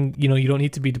saying, you don't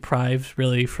need to be deprived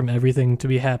really from everything to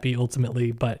be happy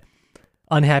ultimately, but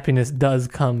unhappiness does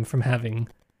come from having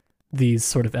these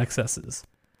sort of excesses.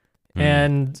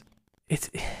 And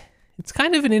it's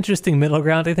kind of an interesting middle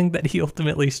ground, I think, that he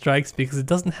ultimately strikes, because it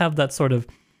doesn't have that sort of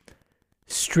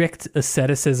strict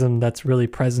asceticism that's really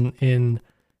present in,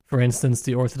 for instance,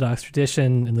 the Orthodox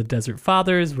tradition in the Desert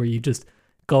Fathers, where you just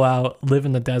go out, live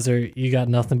in the desert, you got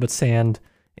nothing but sand,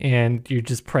 and you're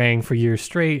just praying for years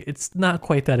straight. It's not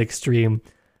quite that extreme.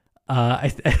 I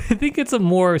think it's a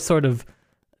more sort of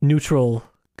neutral,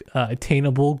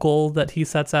 attainable goal that he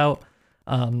sets out.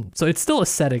 So it's still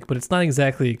ascetic, but it's not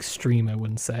exactly extreme, I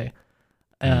wouldn't say.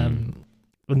 And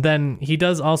then he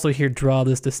does also here draw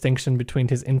this distinction between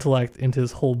his intellect and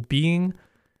his whole being,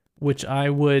 which I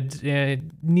would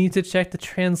need to check the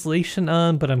translation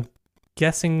on, but I'm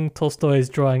guessing Tolstoy is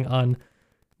drawing on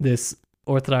this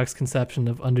Orthodox conception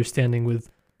of understanding with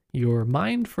your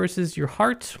mind versus your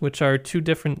heart, which are two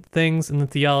different things in the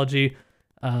theology.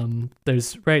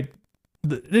 This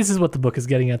is what the book is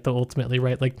getting at, though, ultimately,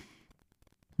 right? Like,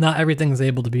 not everything is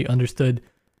able to be understood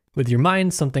with your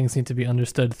mind. Some things need to be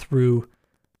understood through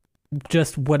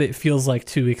just what it feels like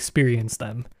to experience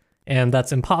them. And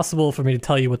that's impossible for me to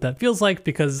tell you what that feels like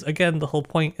because, again, the whole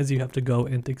point is you have to go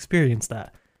and experience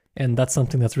that. And that's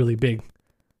something that's really big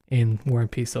in War and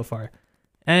Peace so far.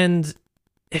 And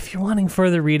if you're wanting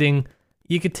further reading,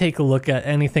 you could take a look at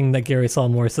anything that Gary Saul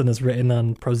Morrison has written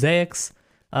on prosaics.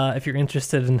 If you're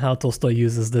interested in how Tolstoy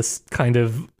uses this kind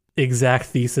of exact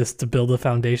thesis to build a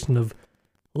foundation of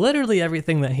literally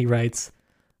everything that he writes,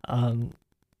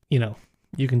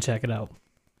 you can check it out.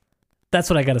 That's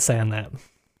what I got to say on that.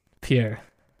 Pierre,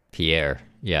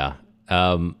 yeah.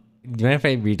 Do you mind if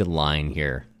I read a line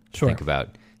here? Sure. Think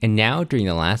about. And now, during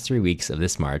the last 3 weeks of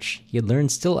this march, he had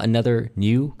learned still another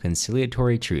new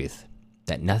conciliatory truth,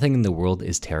 that nothing in the world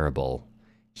is terrible.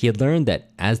 He had learned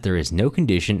that as there is no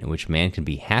condition in which man can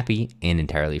be happy and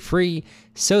entirely free,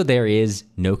 so there is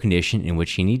no condition in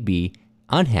which he need be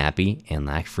unhappy and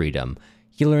lack freedom.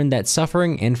 He learned that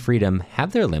suffering and freedom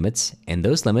have their limits, and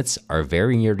those limits are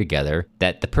very near together,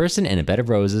 that the person in a bed of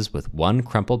roses with one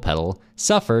crumpled petal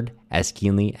suffered as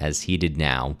keenly as he did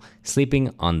now,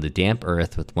 sleeping on the damp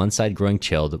earth with one side growing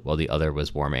chilled while the other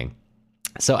was warming.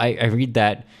 So I read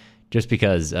that just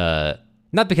because,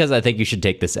 not because I think you should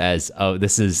take this as, oh,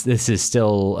 this is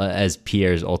still, as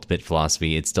Pierre's ultimate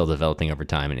philosophy, it's still developing over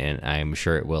time, and I'm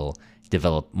sure it will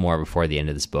develop more before the end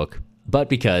of this book. But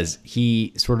because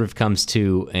he sort of comes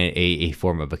to a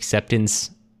form of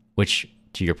acceptance, which,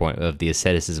 to your point of the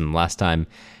asceticism last time,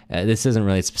 this isn't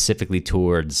really specifically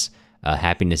towards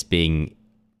happiness being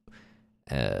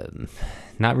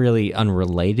not really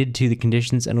unrelated to the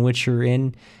conditions in which you're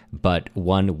in, but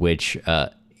one which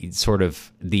sort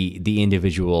of the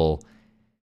individual,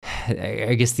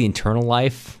 I guess the internal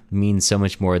life means so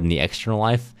much more than the external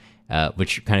life,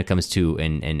 which kind of comes to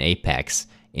an apex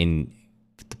in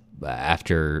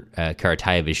after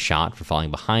Karatayev is shot for falling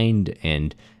behind,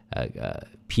 and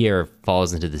Pierre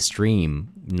falls into the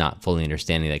stream, not fully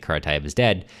understanding that Karatayev is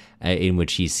dead, in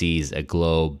which he sees a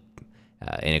globe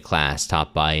in a class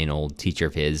taught by an old teacher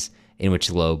of his, in which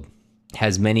the globe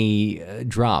has many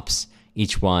drops,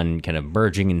 each one kind of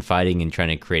merging and fighting and trying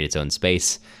to create its own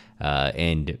space,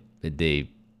 and the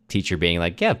teacher being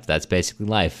like, yep, that's basically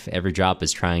life. Every drop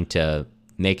is trying to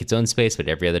make its own space, but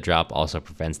every other drop also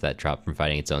prevents that drop from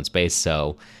finding its own space.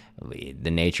 So the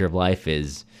nature of life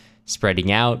is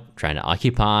spreading out, trying to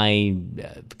occupy,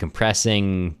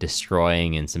 compressing,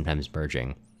 destroying, and sometimes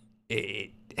merging. I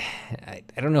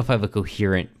don't know if I have a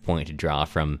coherent point to draw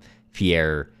from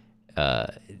Pierre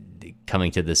coming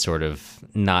to this sort of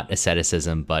not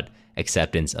asceticism, but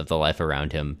acceptance of the life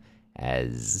around him,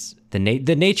 as the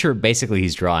nature basically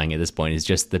he's drawing at this point is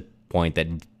just the point that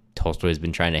Tolstoy has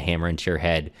been trying to hammer into your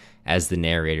head as the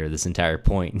narrator this entire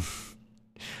point,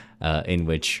 in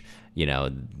which, you know,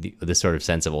 the sort of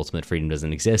sense of ultimate freedom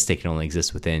doesn't exist. It can only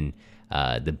exist within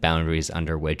the boundaries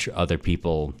under which other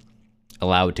people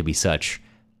allow it to be such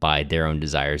by their own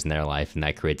desires in their life, and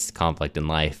that creates conflict in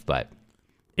life. But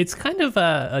it's kind of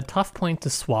a tough point to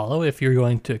swallow if you're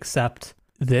going to accept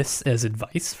this as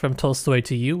advice from Tolstoy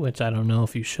to you, which I don't know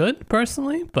if you should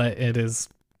personally, but it is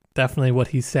definitely what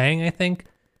he's saying, I think.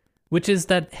 Which is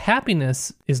that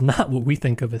happiness is not what we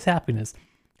think of as happiness.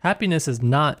 Happiness is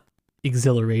not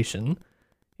exhilaration.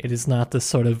 It is not the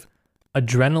sort of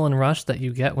adrenaline rush that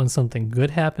you get when something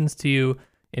good happens to you.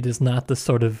 It is not the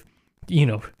sort of,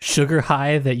 sugar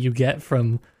high that you get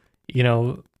from,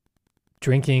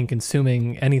 drinking,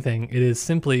 consuming anything. It is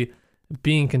simply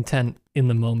being content in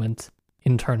the moment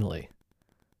internally.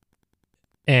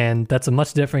 And that's a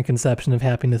much different conception of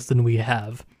happiness than we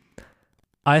have.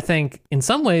 I think in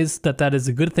some ways that is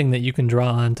a good thing that you can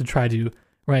draw on to try to,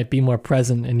 be more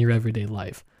present in your everyday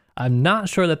life. I'm not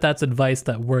sure that that's advice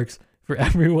that works for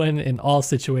everyone in all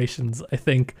situations. I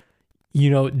think,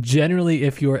 generally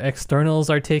if your externals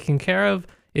are taken care of,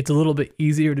 it's a little bit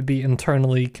easier to be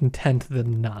internally content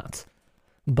than not.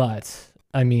 But,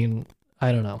 I mean,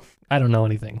 I don't know. I don't know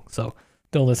anything, so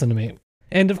don't listen to me.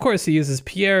 And of course he uses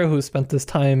Pierre, who spent this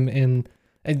time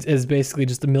is basically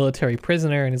just a military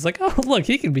prisoner, and he's like, oh, look,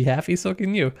 he can be happy, so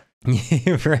can you.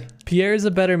 Right. Pierre is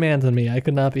a better man than me. I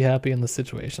could not be happy in this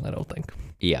situation, I don't think.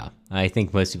 Yeah, I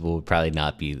think most people would probably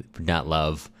not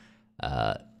love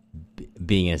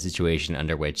being in a situation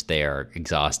under which they are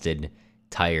exhausted,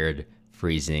 tired,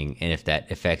 freezing, and if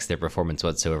that affects their performance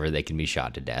whatsoever, they can be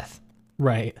shot to death.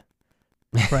 Right.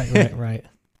 Right.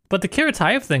 But the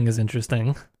Karatayev thing is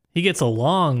interesting. He gets a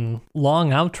long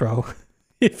outro,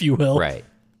 if you will. Right.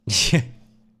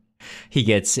 He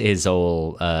gets his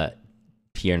whole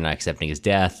Pierre not accepting his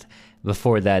death.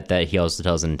 Before that he also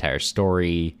tells an entire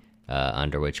story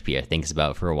under which Pierre thinks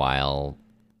about for a while.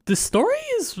 The story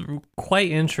is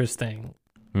quite interesting,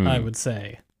 I would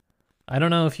say. I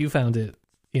don't know if you found it,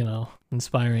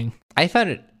 inspiring. I found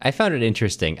it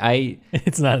interesting.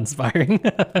 It's not inspiring.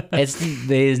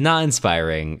 It is not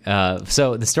inspiring.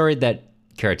 So the story that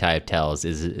Karatayev tells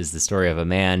is the story of a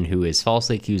man who is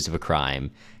falsely accused of a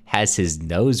crime, has his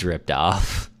nose ripped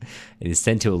off, and is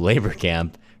sent to a labor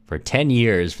camp for 10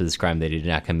 years for this crime that he did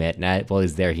not commit. And while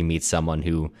he's there, he meets someone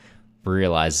who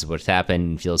realizes what's happened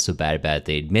and feels so bad about it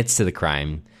that he admits to the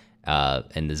crime.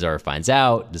 And the Tsar finds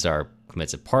out. The Tsar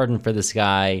commits a pardon for this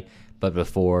guy, but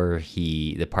before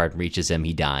the pardon reaches him,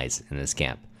 he dies in this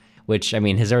camp. which, I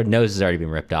mean, his nose has already been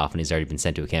ripped off and he's already been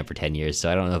sent to a camp for 10 years.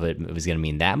 So I don't know if it was going to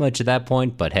mean that much at that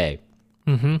point, but hey.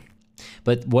 Mm-hmm.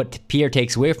 But what Pierre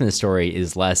takes away from the story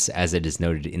is less, as it is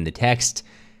noted in the text,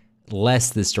 less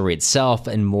the story itself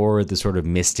and more the sort of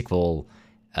mystical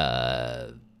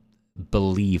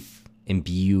belief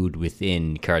imbued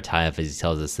within Karatayev, as he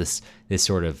tells us, this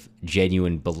sort of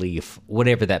genuine belief,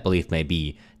 whatever that belief may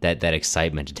be, that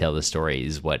excitement to tell the story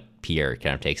is what Pierre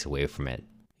kind of takes away from it.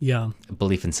 Yeah. A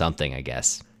belief in something, I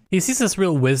guess. He sees this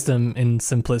real wisdom in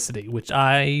simplicity, which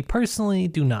I personally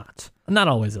do not. Not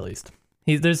always, at least.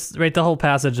 There's the whole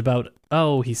passage about,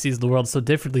 he sees the world so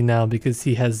differently now because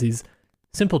he has these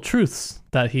simple truths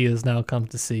that he has now come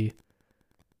to see.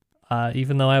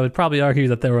 Even though I would probably argue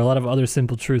that there were a lot of other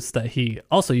simple truths that he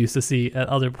also used to see at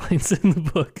other points in the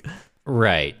book.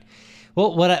 Right.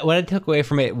 Well, what I took away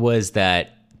from it was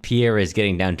that Pierre is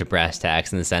getting down to brass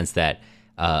tacks in the sense that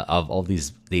of all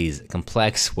these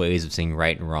complex ways of seeing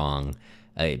right and wrong,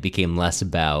 it became less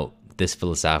about this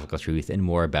philosophical truth and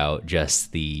more about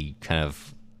just the kind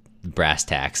of brass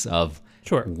tacks of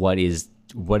what is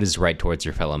right towards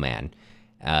your fellow man,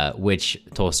 which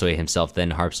Tolstoy himself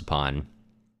then harps upon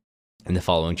in the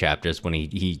following chapters when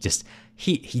he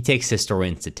takes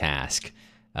historians to task,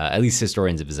 at least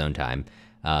historians of his own time,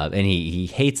 and he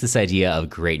hates this idea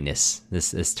of greatness,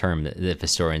 this term that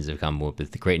historians have come up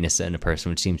with, the greatness in a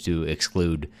person, which seems to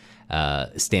exclude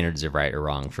standards of right or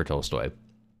wrong for Tolstoy.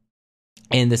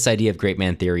 And this idea of great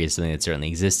man theory is something that certainly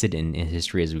existed in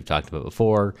history, as we've talked about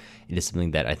before. It is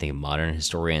something that I think modern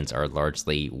historians are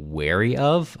largely wary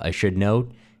of. I should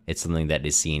note, it's something that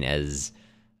is seen as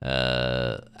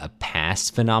a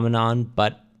past phenomenon,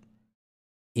 but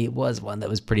it was one that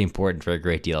was pretty important for a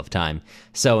great deal of time.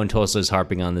 So when Tolstoy's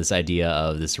harping on this idea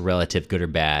of this relative good or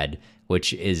bad,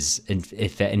 which is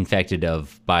infected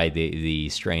by the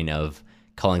strain of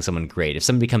calling someone great. If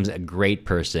someone becomes a great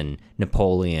person,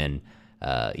 Napoleon,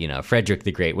 Frederick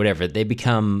the Great, whatever, if they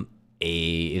become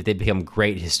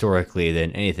great historically,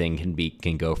 then anything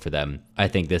can go for them. I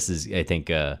think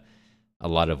a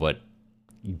lot of what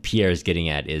Pierre is getting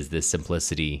at is this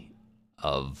simplicity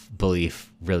of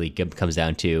belief really comes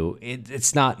down to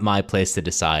it's not my place to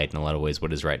decide in a lot of ways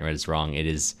what is right and what is wrong. It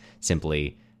is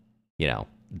simply,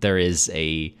 there is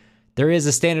a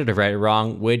standard of right or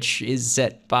wrong, which is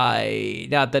set by,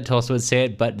 not that Tolstoy would say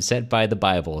it, but set by the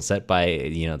Bible, set by,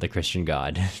 the Christian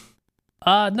God.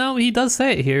 No, he does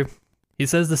say it here. He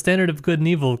says the standard of good and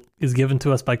evil is given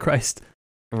to us by Christ.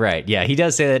 Right, yeah, he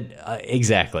does say that,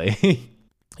 exactly.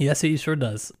 Yes, he sure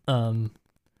does.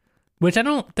 Which I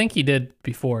don't think he did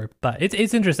before, but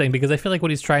it's interesting because I feel like what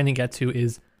he's trying to get to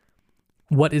is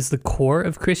what is the core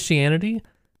of Christianity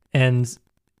and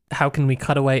how can we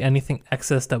cut away anything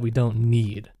excess that we don't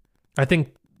need? I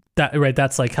think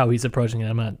that's like how he's approaching it.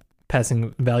 I'm not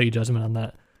passing value judgment on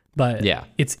that. But yeah,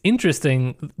 it's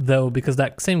interesting though, because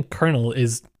that same kernel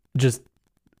is just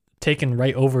taken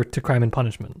right over to Crime and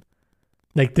Punishment.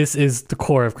 Like, this is the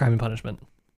core of Crime and Punishment.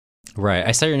 Right.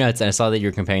 I saw your notes and I saw that you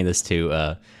were comparing this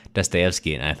to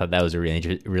Dostoevsky, and I thought that was a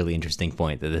really interesting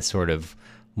point, that this sort of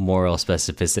moral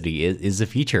specificity is a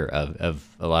feature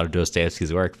of a lot of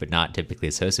Dostoevsky's work, but not typically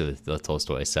associated with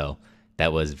Tolstoy. So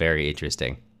that was very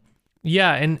interesting.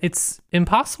 Yeah, and it's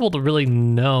impossible to really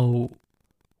know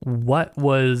what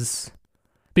was,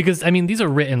 because I mean these are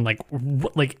written like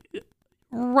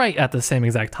right at the same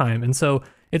exact time, and so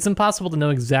it's impossible to know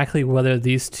exactly whether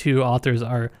these two authors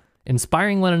are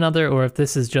inspiring one another or if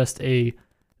this is just a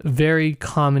very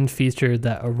common feature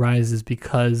that arises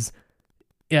because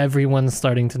everyone's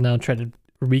starting to now try to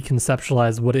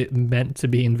reconceptualize what it meant to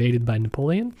be invaded by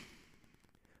Napoleon.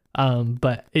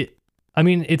 But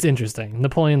it's interesting.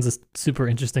 Napoleon's a super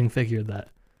interesting figure that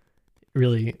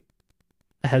really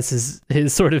has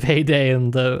his sort of heyday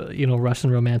in the Russian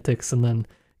romantics, and then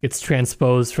gets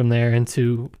transposed from there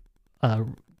into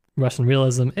Russian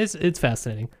realism. It's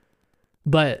fascinating,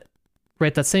 but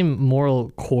right, that same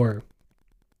moral core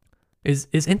is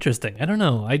interesting. I don't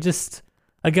know.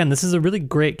 Again, this is a really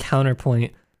great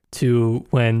counterpoint to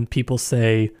when people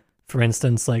say, for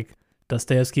instance, like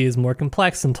Dostoevsky is more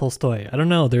complex than Tolstoy. I don't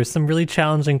know. There's some really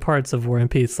challenging parts of War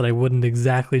and Peace that I wouldn't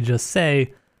exactly just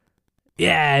say,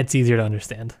 yeah, it's easier to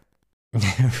understand.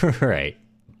 Right.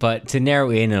 But to narrow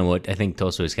in on what I think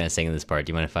Tolstoy was kind of saying in this part, do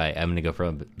you mind if I'm going to go for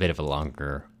a bit of a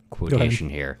longer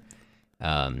quotation here?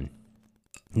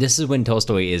 This is when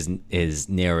Tolstoy is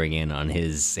narrowing in on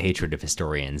his hatred of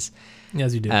historians.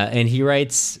 As you do. And he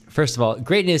writes, first of all,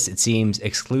 greatness, it seems,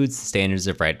 excludes the standards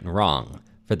of right and wrong.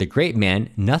 For the great man,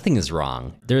 nothing is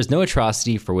wrong. There is no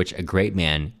atrocity for which a great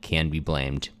man can be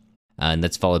blamed. And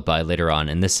that's followed by later on,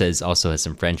 and this also has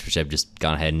some French, which I've just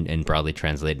gone ahead and broadly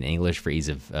translated in English for ease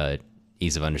of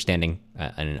understanding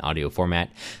in an audio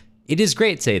format. It is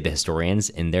great, say the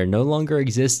historians, and there no longer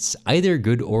exists either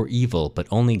good or evil, but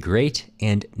only great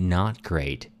and not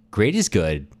great. Great is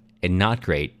good, and not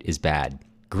great is bad.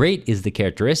 Great is the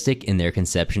characteristic in their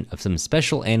conception of some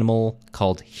special animal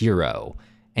called hero,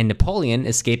 and Napoleon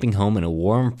escaping home in a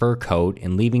warm fur coat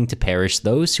and leaving to perish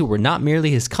those who were not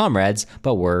merely his comrades,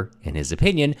 but were, in his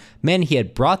opinion, men he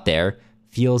had brought there,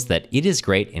 feels that it is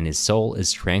great and his soul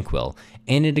is tranquil,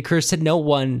 and it occurs to no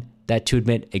one that to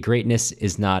admit a greatness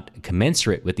is not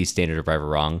commensurate with the standard of right or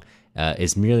wrong,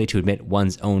 is merely to admit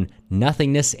one's own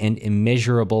nothingness and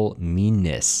immeasurable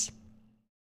meanness.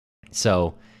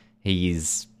 So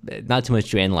he's not too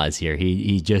much to analyze here.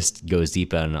 He just goes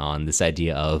deep on this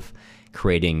idea of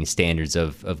creating standards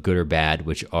of good or bad,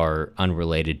 which are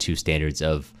unrelated to standards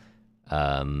of,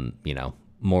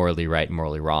 morally right,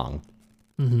 morally wrong,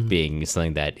 being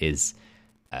something that is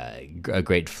a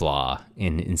great flaw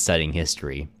in studying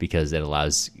history, because it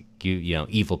allows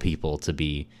evil people to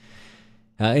be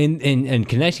in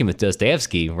connecting with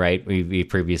Dostoevsky, right? We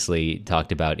previously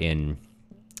talked about in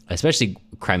especially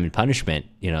Crime and Punishment,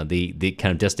 the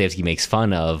kind of Dostoevsky makes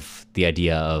fun of the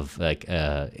idea of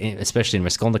especially in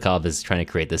Raskolnikov is trying to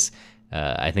create this.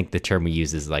 I think the term we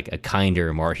use is like a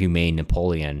kinder, more humane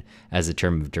Napoleon as a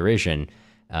term of derision,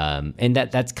 and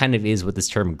that's kind of is what this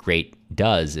term "great"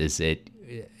 does. Is it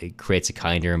creates a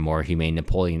kinder, more humane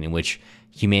Napoleon in which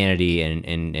humanity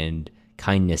and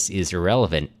kindness is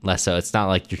irrelevant. Less so, it's not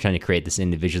like you're trying to create this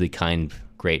individually kind,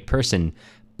 great person,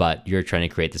 but you're trying to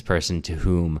create this person to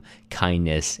whom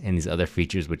kindness and these other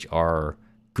features which are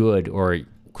good or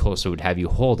closer would have you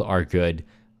hold are good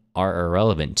are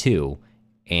irrelevant too.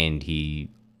 And he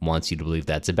wants you to believe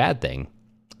that's a bad thing.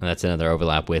 And that's another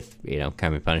overlap with,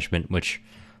 Crime and Punishment, which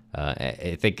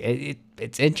I think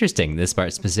it's interesting, this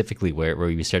part specifically where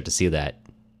we start to see that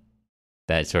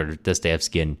sort of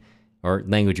Dostoevskian or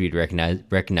language we'd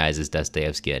recognize as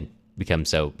Dostoevskian become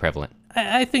so prevalent.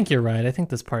 I think you're right. I think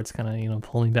this part's kind of,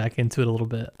 pulling back into it a little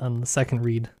bit on the second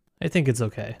read. I think it's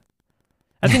okay.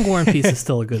 I think War and Peace is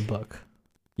still a good book.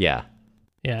 Yeah.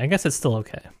 Yeah, I guess it's still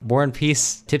okay. War and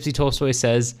Peace, Tipsy Tolstoy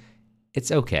says,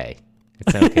 it's okay.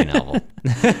 It's an okay novel.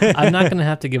 I'm not going to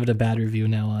have to give it a bad review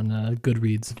now on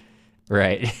Goodreads.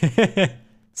 Right.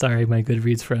 Sorry, my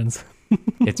Goodreads friends.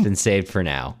 It's been saved for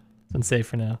now. It's been saved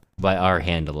for now. By our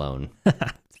hand alone.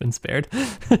 It's been spared.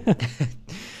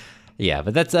 Yeah,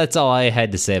 but that's all I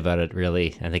had to say about it,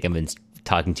 really. I think I've been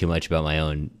talking too much about my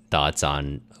own thoughts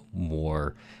on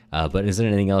war. But is there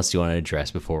anything else you want to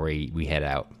address before we head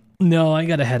out? No, I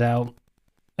got to head out.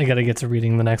 I got to get to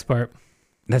reading the next part.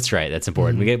 That's right. That's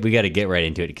important. We got to get right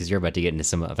into it because you're about to get into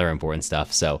some other important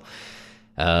stuff. So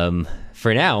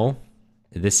for now,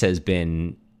 this has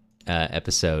been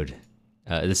this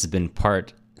has been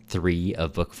part 3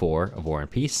 of book 4 of War and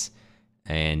Peace.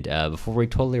 And before we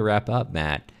totally wrap up,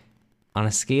 Matt, on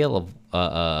a scale of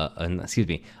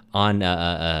I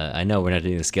know we're not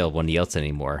doing the scale of 1 to Yeltsin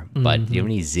anymore, but do you have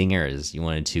any zingers you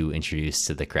wanted to introduce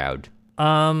to the crowd?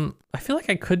 I feel like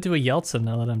I could do a Yeltsin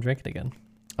now that I'm drinking again.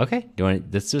 Okay,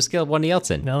 let's do a scale of 1 to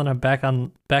Yeltsin. Now that I'm back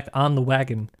on the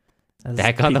wagon. The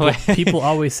wagon. People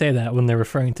always say that when they're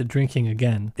referring to drinking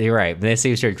again. You're right. When they say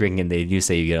you start drinking, they do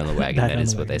say you get on the wagon. That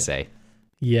is what they say.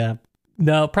 Yeah.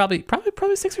 No, probably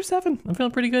 6 or 7. I'm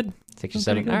feeling pretty good. 6 or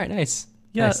 7. All right, nice.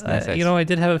 Yeah, nice. I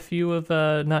did have a few of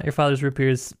Not Your Father's Root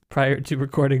Beers prior to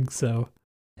recording, so...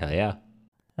 Hell yeah.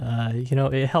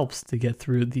 It helps to get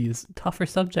through these tougher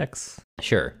subjects.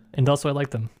 Sure. And also I like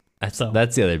them. That's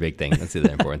the other big thing. That's the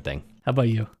other important thing. How about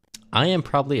you? I am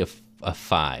probably a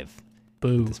 5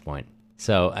 Boo. at this point.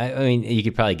 So, I mean, you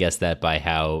could probably guess that by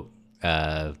how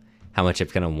much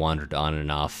I've kind of wandered on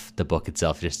and off the book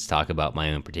itself just to talk about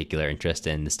my own particular interest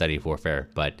in the study of warfare.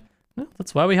 But well,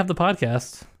 that's why we have the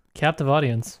podcast. Captive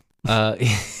audience. Yeah,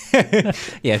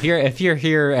 if you're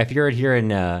here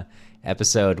in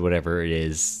episode whatever it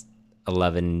is,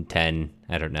 11, 10,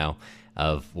 I don't know,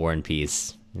 of War and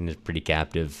Peace, and it's pretty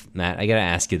captive. Matt, I gotta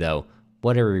ask you though,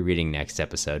 what are we reading next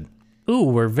episode? Ooh,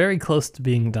 we're very close to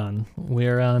being done.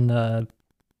 We're on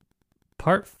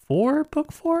part 4,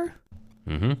 book 4.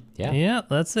 Yeah. Yeah,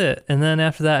 that's it. And then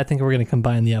after that, I think we're gonna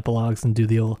combine the epilogues and do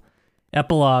the old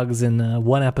epilogues in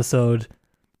one episode.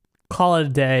 Call it a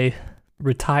day.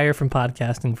 Retire from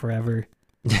podcasting forever.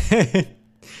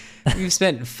 We've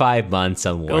spent 5 months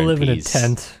on War Go and live Peace. in a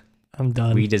tent. I'm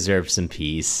done. We deserve some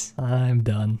peace. I'm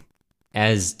done.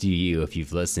 As do you if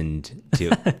you've listened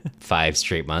to 5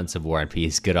 straight months of War and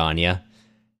Peace. Good on you.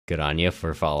 Good on you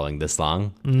for following this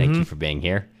long. Thank you for being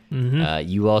here.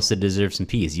 You also deserve some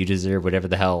peace. You deserve whatever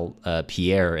the hell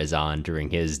Pierre is on during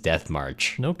his death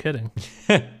march. No kidding.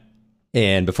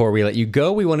 And before we let you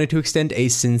go, we wanted to extend a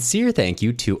sincere thank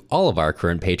you to all of our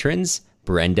current patrons: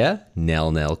 Brenda,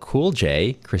 Nell Cool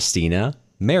J, Christina,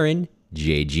 Marin,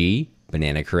 JG,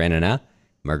 Banana Karenina,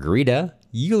 Margarita,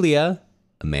 Yulia,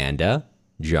 Amanda,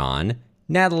 John,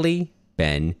 Natalie,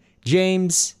 Ben,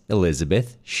 James,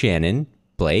 Elizabeth, Shannon,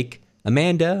 Blake,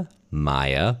 Amanda,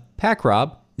 Maya,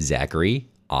 Packrob, Zachary,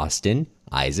 Austin,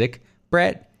 Isaac,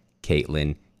 Brett,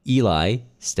 Caitlin, Eli,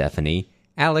 Stephanie,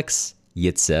 Alex,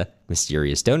 Yitza,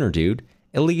 Mysterious Donor Dude,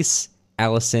 Elise,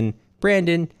 Allison,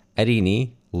 Brandon,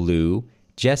 Arini, Lou,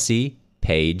 Jesse,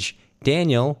 Paige,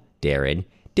 Daniel, Darren,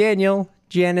 Daniel,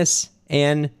 Janice,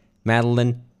 Anne,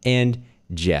 Madeline, and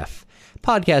Jeff.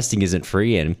 Podcasting isn't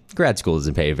free, and grad school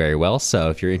doesn't pay very well,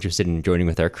 so if you're interested in joining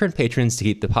with our current patrons to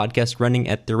keep the podcast running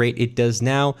at the rate it does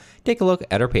now, take a look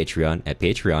at our Patreon at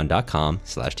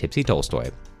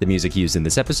patreon.com/tipsytolstoy. The music used in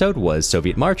this episode was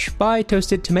Soviet March by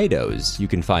Toasted Tomatoes. You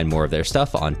can find more of their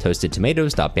stuff on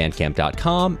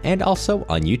toastedtomatoes.bandcamp.com and also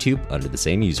on YouTube under the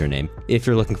same username. If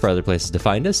you're looking for other places to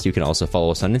find us, you can also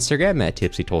follow us on Instagram at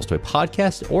Tipsy Tolstoy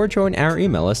Podcast or join our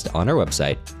email list on our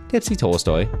website,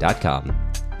 tipsytolstoy.com.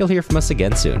 You'll hear from us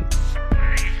again soon.